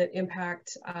unfortunate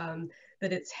impact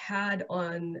that it's had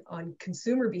on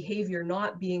consumer behavior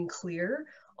not being clear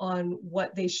on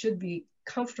what they should be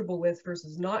comfortable with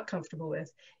versus not comfortable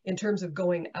with in terms of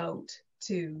going out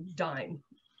to dine.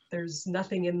 There's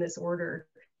nothing in this order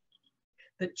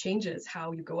that changes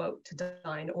how you go out to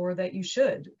dine or that you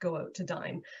should go out to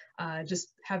dine.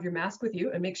 Just have your mask with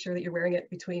you and make sure that you're wearing it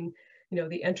between, you know,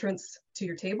 the entrance to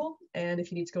your table. And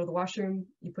if you need to go to the washroom,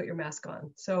 you put your mask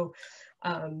on. So,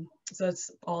 so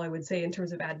that's all I would say in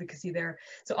terms of advocacy there.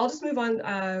 So I'll just move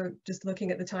on, just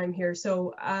looking at the time here.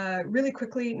 So really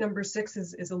quickly, number 6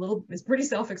 is pretty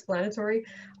self-explanatory.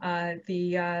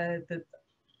 The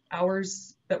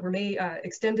hours that were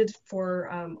extended for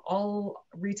all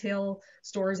retail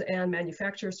stores and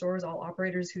manufacturer stores, all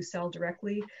operators who sell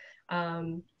directly.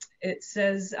 It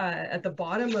says at the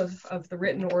bottom of the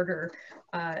written order,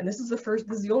 and this is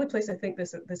the only place I think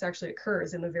this actually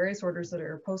occurs in the various orders that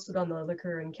are posted on the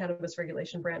Liquor and Cannabis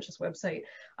Regulation Branch's website.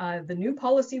 The new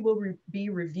policy will be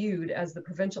reviewed as the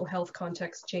provincial health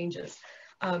context changes.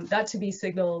 That to me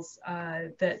signals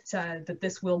that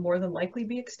this will more than likely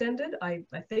be extended, I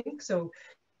think. So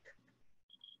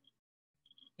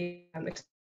it's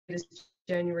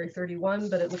January 31,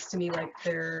 but it looks to me like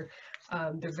they're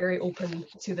They're very open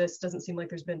to this. Doesn't seem like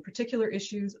there's been particular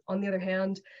issues. On the other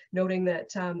hand, noting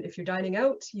that if you're dining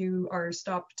out, you are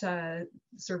stopped or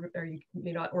you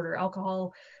may not order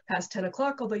alcohol past 10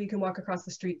 o'clock, although you can walk across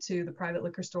the street to the private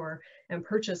liquor store and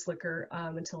purchase liquor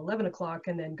until 11 o'clock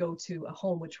and then go to a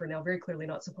home, which we're now very clearly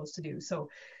not supposed to do. So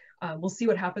we'll see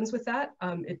what happens with that.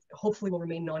 It hopefully will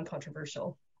remain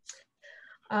non-controversial.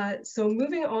 So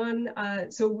moving on,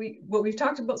 what we've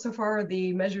talked about so far are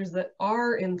the measures that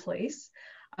are in place,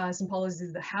 some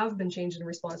policies that have been changed in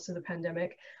response to the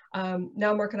pandemic.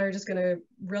 Now Mark and I are just going to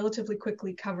relatively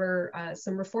quickly cover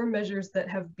some reform measures that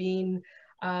have been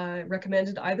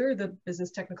recommended either the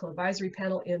Business Technical Advisory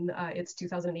Panel in its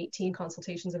 2018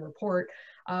 consultations and report,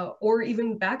 or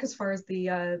even back as far as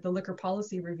the Liquor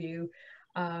Policy Review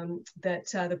that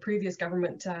the previous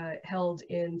government held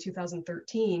in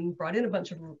 2013, brought in a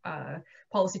bunch of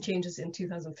policy changes in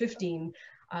 2015.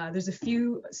 There's a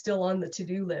few still on the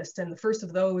to-do list, and the first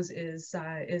of those is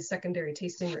secondary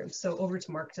tasting rooms. So over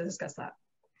to Mark to discuss that.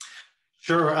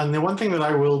 Sure, and the one thing that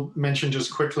I will mention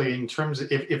just quickly in terms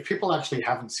of if people actually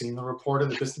haven't seen the report of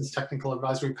the Business Technical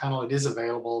Advisory Panel, it is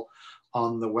available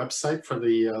on the website for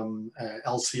the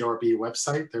LCRB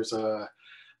website. There's a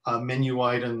menu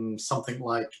item, something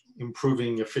like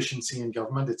improving efficiency in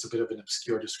government. It's a bit of an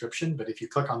obscure description, but if you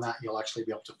click on that, you'll actually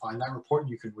be able to find that report and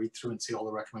you can read through and see all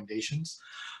the recommendations.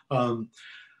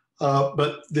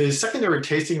 But the secondary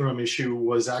tasting room issue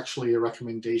was actually a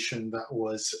recommendation that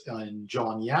was in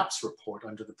John Yap's report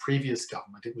under the previous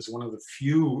government. It was one of the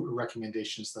few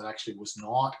recommendations that actually was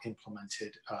not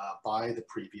implemented by the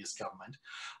previous government.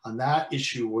 And that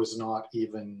issue was not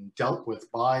even dealt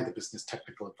with by the Business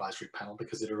Technical Advisory Panel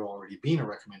because it had already been a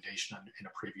recommendation in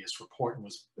a previous report and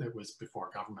it was before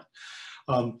government.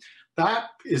 That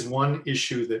is one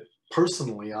issue that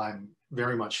personally I'm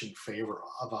very much in favor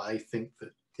of. I think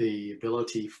that the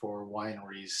ability for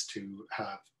wineries to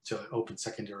open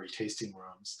secondary tasting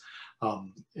rooms,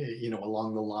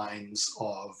 along the lines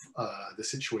of the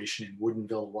situation in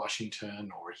Woodinville,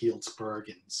 Washington, or Healdsburg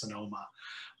in Sonoma.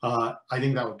 I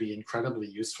think that would be incredibly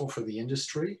useful for the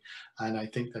industry. And I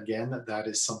think, again, that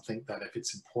is something that if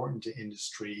it's important to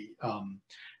industry,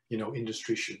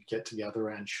 industry should get together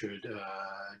and should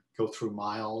go through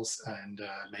miles and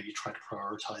maybe try to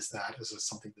prioritize that as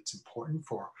something that's important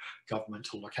for government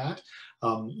to look at.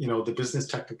 The Business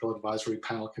Technical Advisory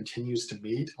Panel continues to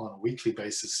meet on a weekly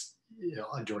basis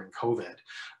during COVID,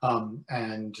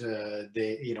 and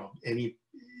any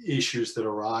issues that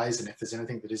arise, and if there's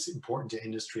anything that is important to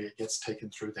industry, it gets taken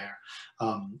through there.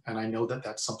 And I know that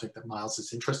that's something that Miles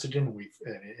is interested in. And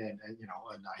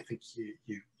I think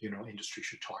industry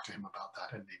should talk to him about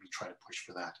that and maybe try to push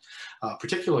for that.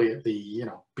 Particularly at the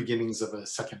beginnings of a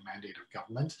second mandate of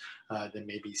government, there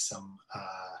may be some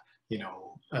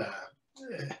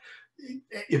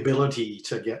ability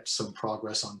to get some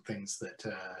progress on things that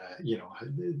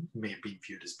may have been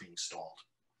viewed as being stalled.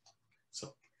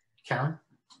 So, Karen.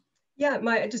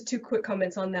 Yeah, just two quick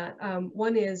comments on that.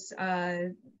 One is,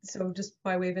 so just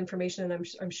by way of information, and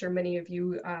I'm sure many of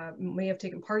you may have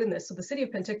taken part in this. So the city of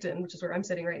Penticton, which is where I'm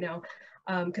sitting right now,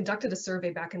 conducted a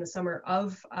survey back in the summer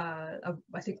of I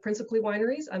think principally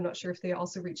wineries. I'm not sure if they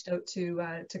also reached out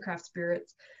to craft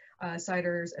spirits,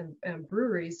 ciders, and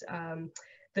breweries.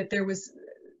 That there was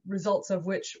results of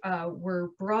which were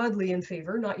broadly in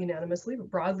favor, not unanimously,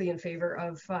 but broadly in favor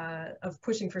of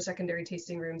pushing for secondary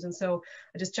tasting rooms. And so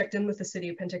I just checked in with the city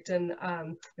of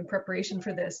Penticton in preparation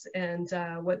for this, and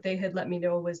what they had let me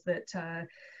know was that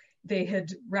they had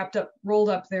rolled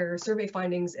up their survey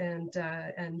findings and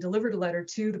delivered a letter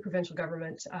to the provincial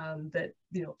government that,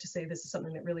 to say this is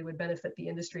something that really would benefit the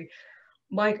industry.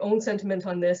 My own sentiment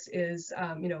on this is,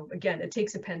 again, it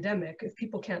takes a pandemic. If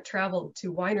people can't travel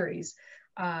to wineries,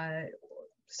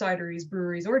 cideries,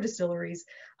 breweries, or distilleries,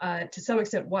 to some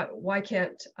extent, why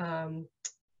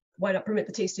not permit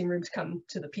the tasting room to come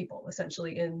to the people,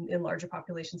 essentially, in larger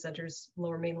population centers,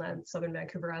 Lower Mainland, Southern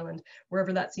Vancouver Island,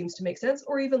 wherever that seems to make sense,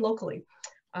 or even locally.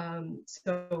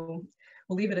 So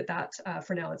we'll leave it at that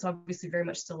for now. It's obviously very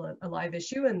much still a live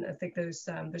issue, and I think there's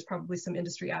probably some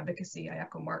industry advocacy. I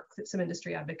echo Mark, some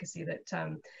industry advocacy that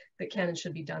can and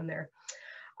should be done there.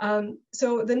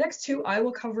 So the next two I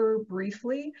will cover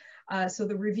briefly. So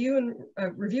the review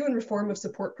and reform of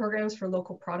support programs for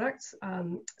local products.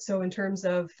 So in terms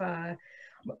of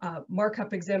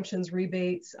markup exemptions,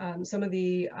 rebates, some of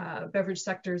the beverage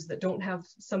sectors that don't have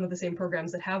some of the same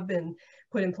programs that have been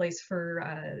put in place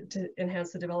to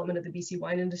enhance the development of the BC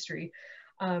wine industry.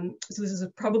 So this is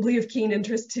probably of keen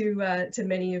interest to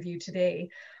many of you today.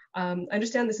 I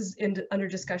understand this is under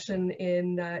discussion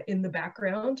in the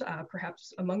background,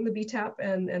 perhaps among the BTAP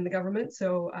and the government.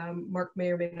 So Mark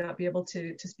may or may not be able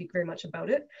to speak very much about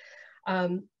it.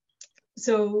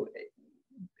 So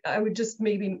I would just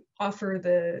maybe offer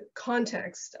the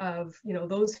context of, you know,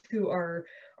 those who are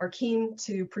keen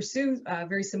to pursue a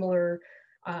very similar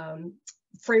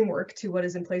framework to what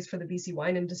is in place for the BC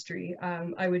wine industry.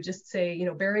 I would just say, you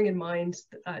know, bearing in mind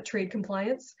trade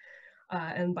compliance,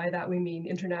 and by that we mean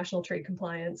international trade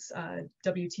compliance,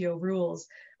 WTO rules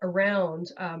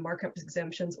around markup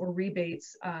exemptions or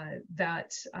rebates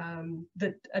that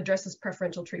addresses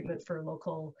preferential treatment for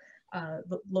local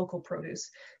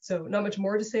produce. So not much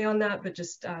more to say on that, but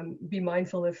just be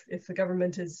mindful if the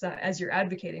government is, as you're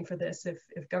advocating for this,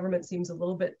 if government seems a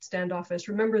little bit standoffish,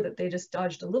 remember that they just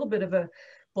dodged a little bit of a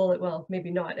bullet, well,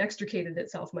 maybe not, extricated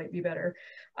itself might be better,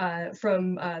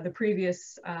 from the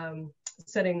previous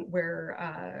setting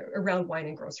where around wine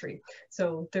and grocery.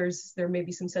 So there may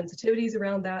be some sensitivities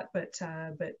around that, but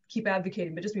keep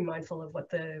advocating, but just be mindful of what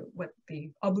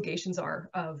the obligations are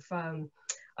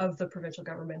of the provincial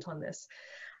government on this.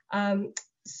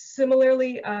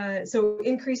 Similarly, so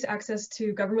increase access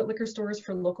to government liquor stores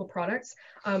for local products.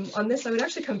 On this, I would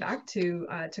actually come back to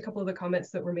a couple of the comments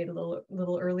that were made a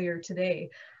little earlier today.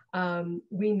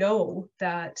 We know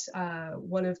that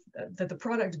one of the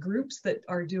product groups that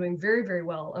are doing very, very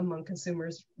well among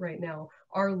consumers right now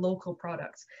are local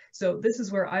products. So this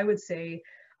is where I would say,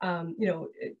 you know,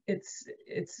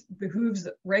 it behooves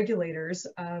regulators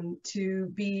to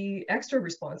be extra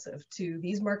responsive to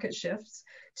these market shifts,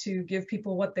 to give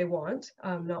people what they want,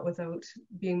 not without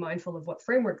being mindful of what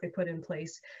framework they put in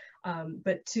place,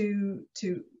 but to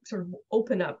sort of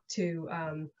open up to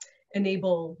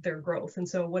enable their growth. And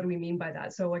so what do we mean by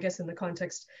that? So I guess in the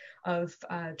context of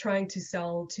trying to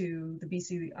sell to the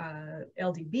BC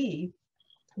LDB,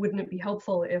 wouldn't it be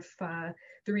helpful if the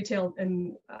retail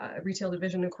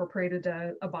division incorporated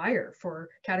a buyer for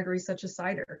categories such as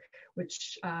cider,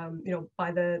 which, you know,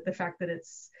 by the fact that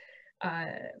it's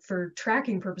for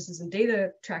tracking purposes and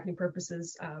data tracking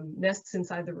purposes, nests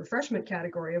inside the refreshment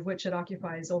category, of which it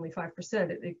occupies only 5%.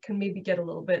 It can maybe get a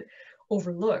little bit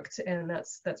overlooked, and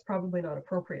that's probably not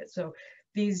appropriate. So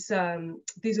these are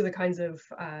the kinds of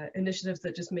initiatives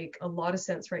that just make a lot of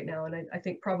sense right now, and I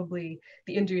think probably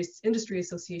the industry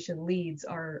association leads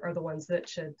are the ones that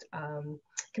should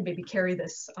can maybe carry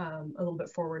this a little bit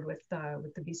forward with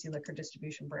the BC Liquor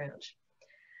Distribution Branch.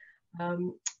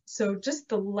 So just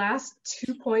the last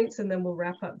 2 points, and then we'll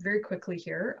wrap up very quickly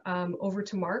here. Over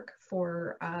to Mark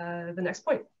for the next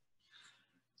point.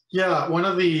 Yeah, one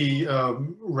of the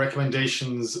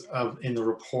recommendations in the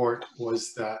report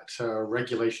was that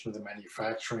regulation of the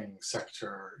manufacturing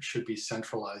sector should be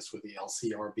centralized with the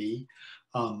LCRB.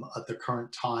 At the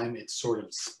current time, it's sort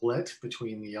of split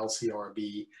between the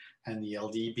LCRB and the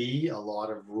LDB. A lot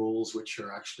of rules which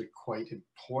are actually quite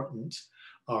important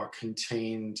are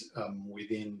contained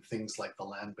within things like the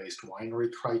land-based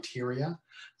winery criteria,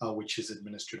 which is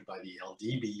administered by the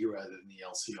LDB rather than the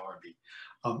LCRB.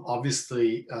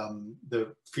 Obviously,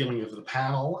 the feeling of the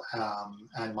panel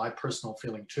and my personal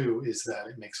feeling too is that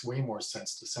it makes way more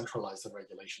sense to centralize the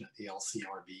regulation at the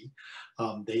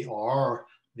LCRB. They are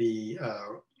the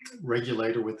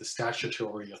regulator with the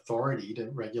statutory authority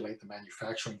to regulate the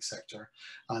manufacturing sector,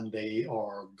 and they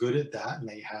are good at that, and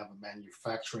they have a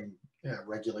manufacturing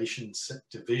regulations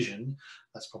division.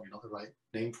 That's probably not the right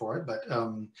name for it, but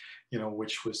you know,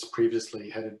 which was previously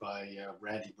headed by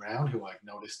Randy Brown, who I've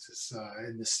noticed is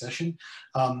in this session,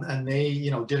 and they, you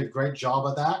know, did a great job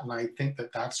of that, and I think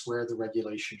that that's where the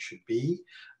regulation should be,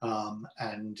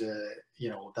 and you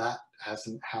know, that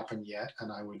hasn't happened yet,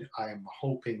 and I'm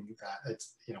hoping that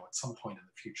it's, you know, at some point in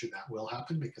the future that will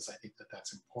happen, because I think that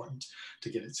that's important to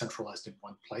get it centralized in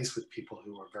one place with people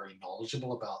who are very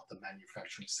knowledgeable about the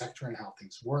manufacturing sector and how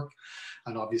things work.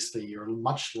 And obviously you're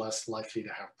much less likely to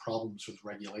have problems with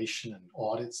regulation and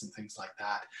audits and things like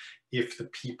that if the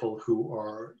people who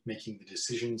are making the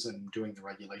decisions and doing the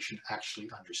regulation actually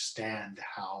understand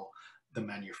how the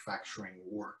manufacturing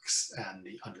works and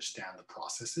they understand the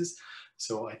processes.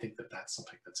 So I think that that's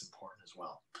something that's important as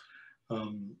well.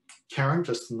 Karen,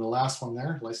 just in the last one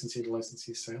there, licensee to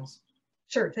licensee sales.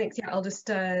 Sure, thanks. Yeah, I'll just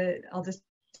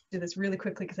do this really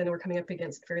quickly because I know we're coming up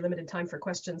against very limited time for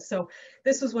questions. So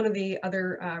this was one of the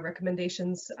other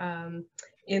recommendations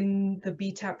in the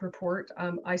BTAP report.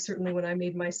 I certainly, when I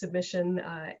made my submission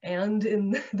and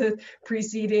in the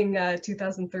preceding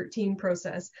 2013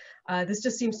 process, this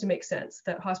just seems to make sense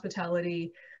that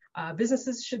hospitality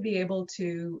businesses should be able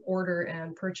to order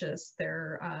and purchase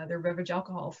their beverage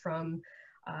alcohol from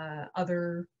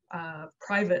other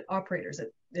private operators.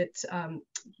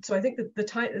 So I think that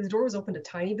the door was opened a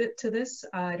tiny bit to this.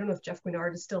 I don't know if Jeff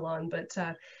Guinard is still on, but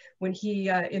when he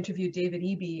interviewed David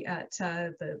Eby at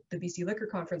the BC Liquor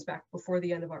Conference back before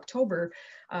the end of October,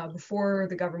 before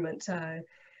the government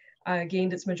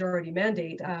gained its majority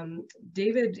mandate,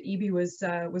 David Eby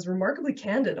was remarkably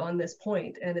candid on this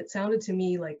point, and it sounded to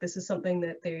me like this is something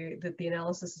that the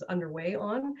analysis is underway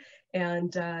on,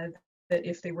 and that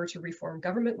if they were to reform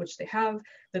government, which they have,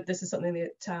 that this is something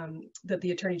that that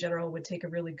the Attorney General would take a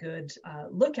really good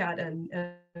look at and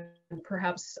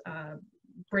perhaps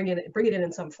bring it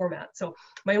in some format. So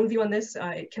my own view on this,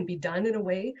 it can be done in a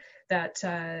way that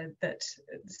that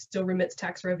still remits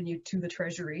tax revenue to the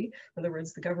Treasury. In other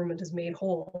words, the government is made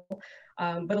whole,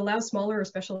 but allows smaller or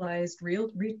specialized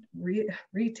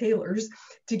retailers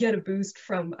to get a boost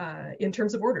from in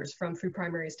terms of orders from food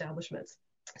primary establishments.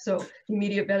 So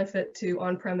immediate benefit to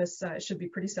on-premise should be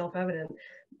pretty self-evident.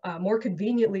 More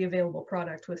conveniently available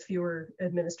product with fewer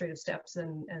administrative steps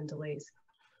and delays.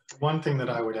 One thing that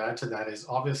I would add to that is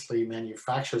obviously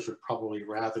manufacturers would probably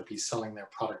rather be selling their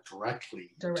product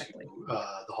directly. To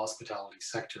the hospitality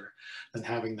sector than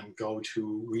having them go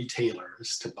to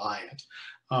retailers to buy it.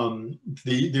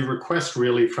 The request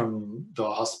really from the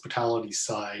hospitality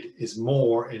side is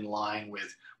more in line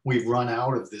with, we've run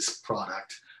out of this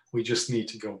product, we just need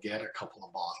to go get a couple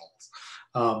of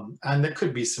bottles. And there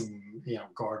could be some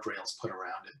guardrails put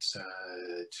around it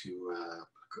to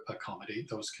accommodate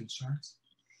those concerns.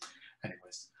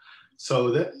 Anyways,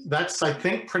 so that's I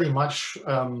think pretty much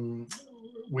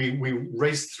we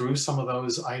raced through some of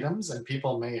those items, and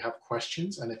people may have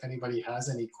questions, and if anybody has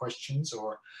any questions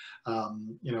or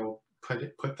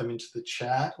put them into the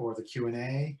chat or the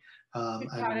Q&A,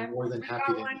 I'm more than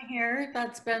happy to. One here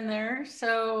that's been there,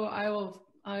 so I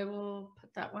will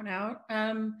put that one out.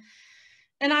 And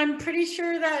I'm pretty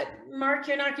sure that, Mark,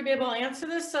 you're not going to be able to answer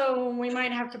this, so we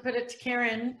might have to put it to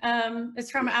Karen.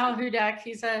 It's from Al Hudak.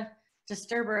 He's a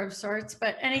disturber of sorts,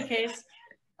 but any case,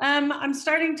 I'm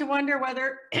starting to wonder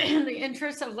whether the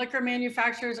interests of liquor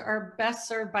manufacturers are best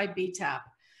served by BTAP.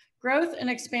 Growth and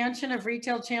expansion of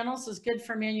retail channels is good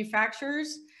for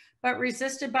manufacturers, but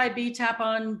resisted by BTAP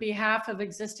on behalf of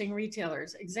existing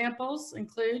retailers. Examples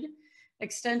include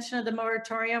extension of the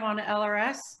moratorium on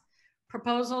LRS,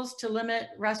 proposals to limit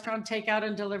restaurant takeout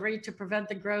and delivery to prevent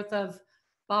the growth of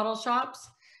bottle shops,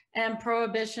 and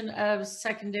prohibition of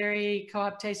secondary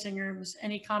co-op tasting rooms.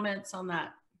 Any comments on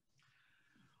that?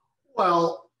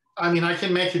 Well, I mean, I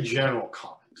can make a general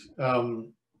comment.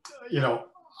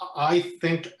 I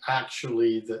think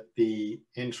actually that the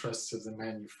interests of the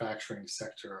manufacturing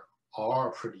sector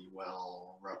are pretty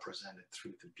well represented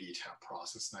through the BTAP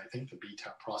process. And I think the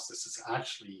BTAP process has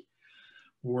actually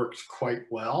worked quite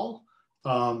well.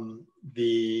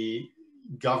 The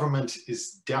government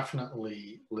is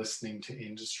definitely listening to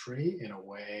industry in a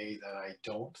way that I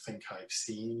don't think I've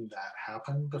seen that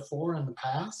happen before in the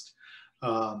past.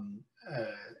 And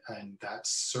that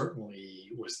certainly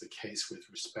was the case with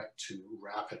respect to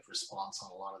rapid response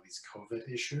on a lot of these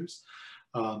COVID issues.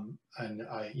 And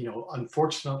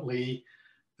unfortunately,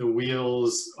 the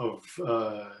wheels of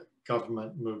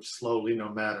government move slowly no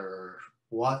matter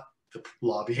what the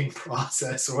lobbying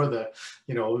process or the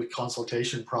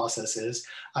consultation process is,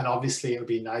 and obviously it would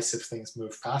be nice if things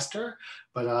move faster,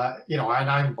 but and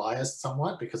I'm biased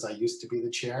somewhat because I used to be the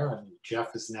chair and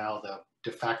Jeff is now the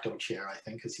de facto chair, I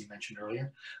think, as he mentioned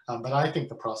earlier, but I think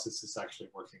the process is actually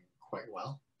working quite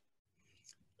well.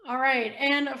 All right,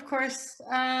 and of course,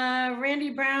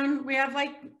 Randy Brown, we have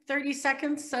like 30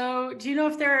 seconds. So do you know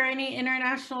if there are any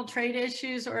international trade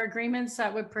issues or agreements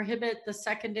that would prohibit the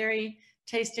secondary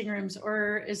tasting rooms,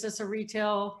 or is this a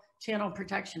retail channel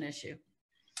protection issue?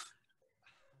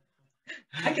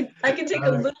 I can take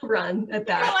a little run at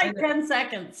that. Like 10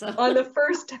 seconds. So. On the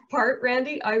first part,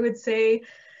 Randy, I would say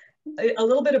a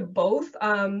little bit of both.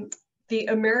 The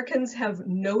Americans have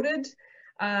noted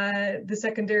the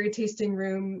secondary tasting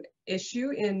room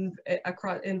issue in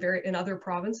other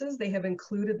provinces. They have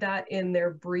included that in their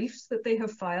briefs that they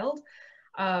have filed.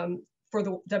 For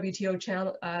the WTO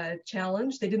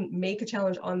challenge. They didn't make a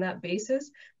challenge on that basis,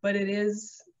 but it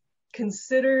is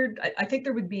considered, I think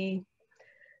there would be,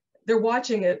 they're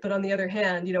watching it, but on the other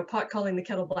hand, pot calling the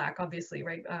kettle black, obviously,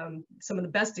 right? Some of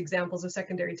the best examples of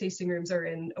secondary tasting rooms are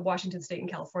in Washington State and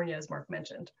California, as Mark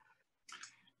mentioned.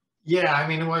 Yeah, I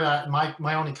mean,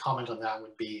 my only comment on that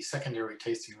would be secondary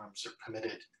tasting rooms are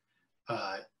permitted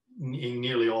in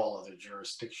nearly all other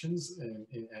jurisdictions, and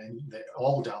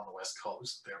all down the West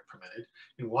Coast, they're permitted.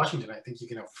 In Washington, I think you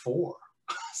can have 4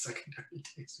 secondary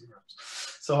tasting rooms.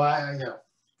 So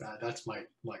that's my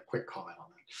quick comment on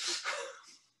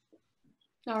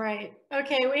that. All right.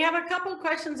 Okay, we have a couple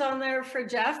questions on there for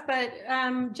Jeff, but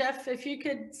Jeff, if you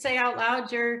could say out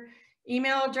loud your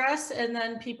email address and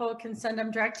then people can send them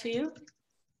direct to you.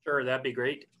 Sure, that'd be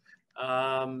great.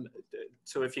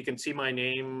 So if you can see my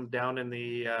name down in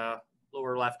the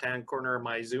lower left-hand corner of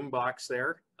my Zoom box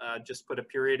there, just put a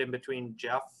period in between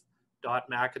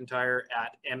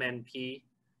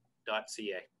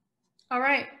jeff.mcintyre@mnp.ca. All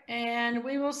right, and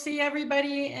we will see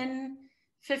everybody in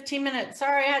 15 minutes.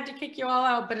 Sorry, I had to kick you all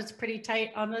out, but it's pretty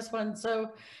tight on this one.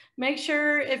 So make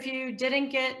sure if you didn't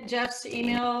get Jeff's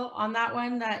email on that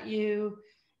one that you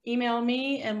email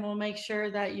me and we'll make sure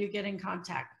that you get in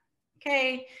contact.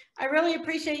 Okay, I really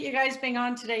appreciate you guys being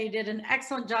on today. You did an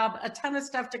excellent job, a ton of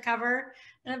stuff to cover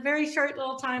in a very short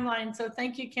little timeline. So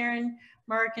thank you, Karen,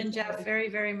 Mark, and Jeff very,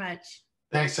 very much.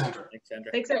 Thanks, Sandra. Thanks,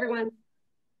 Sandra. Thanks, everyone.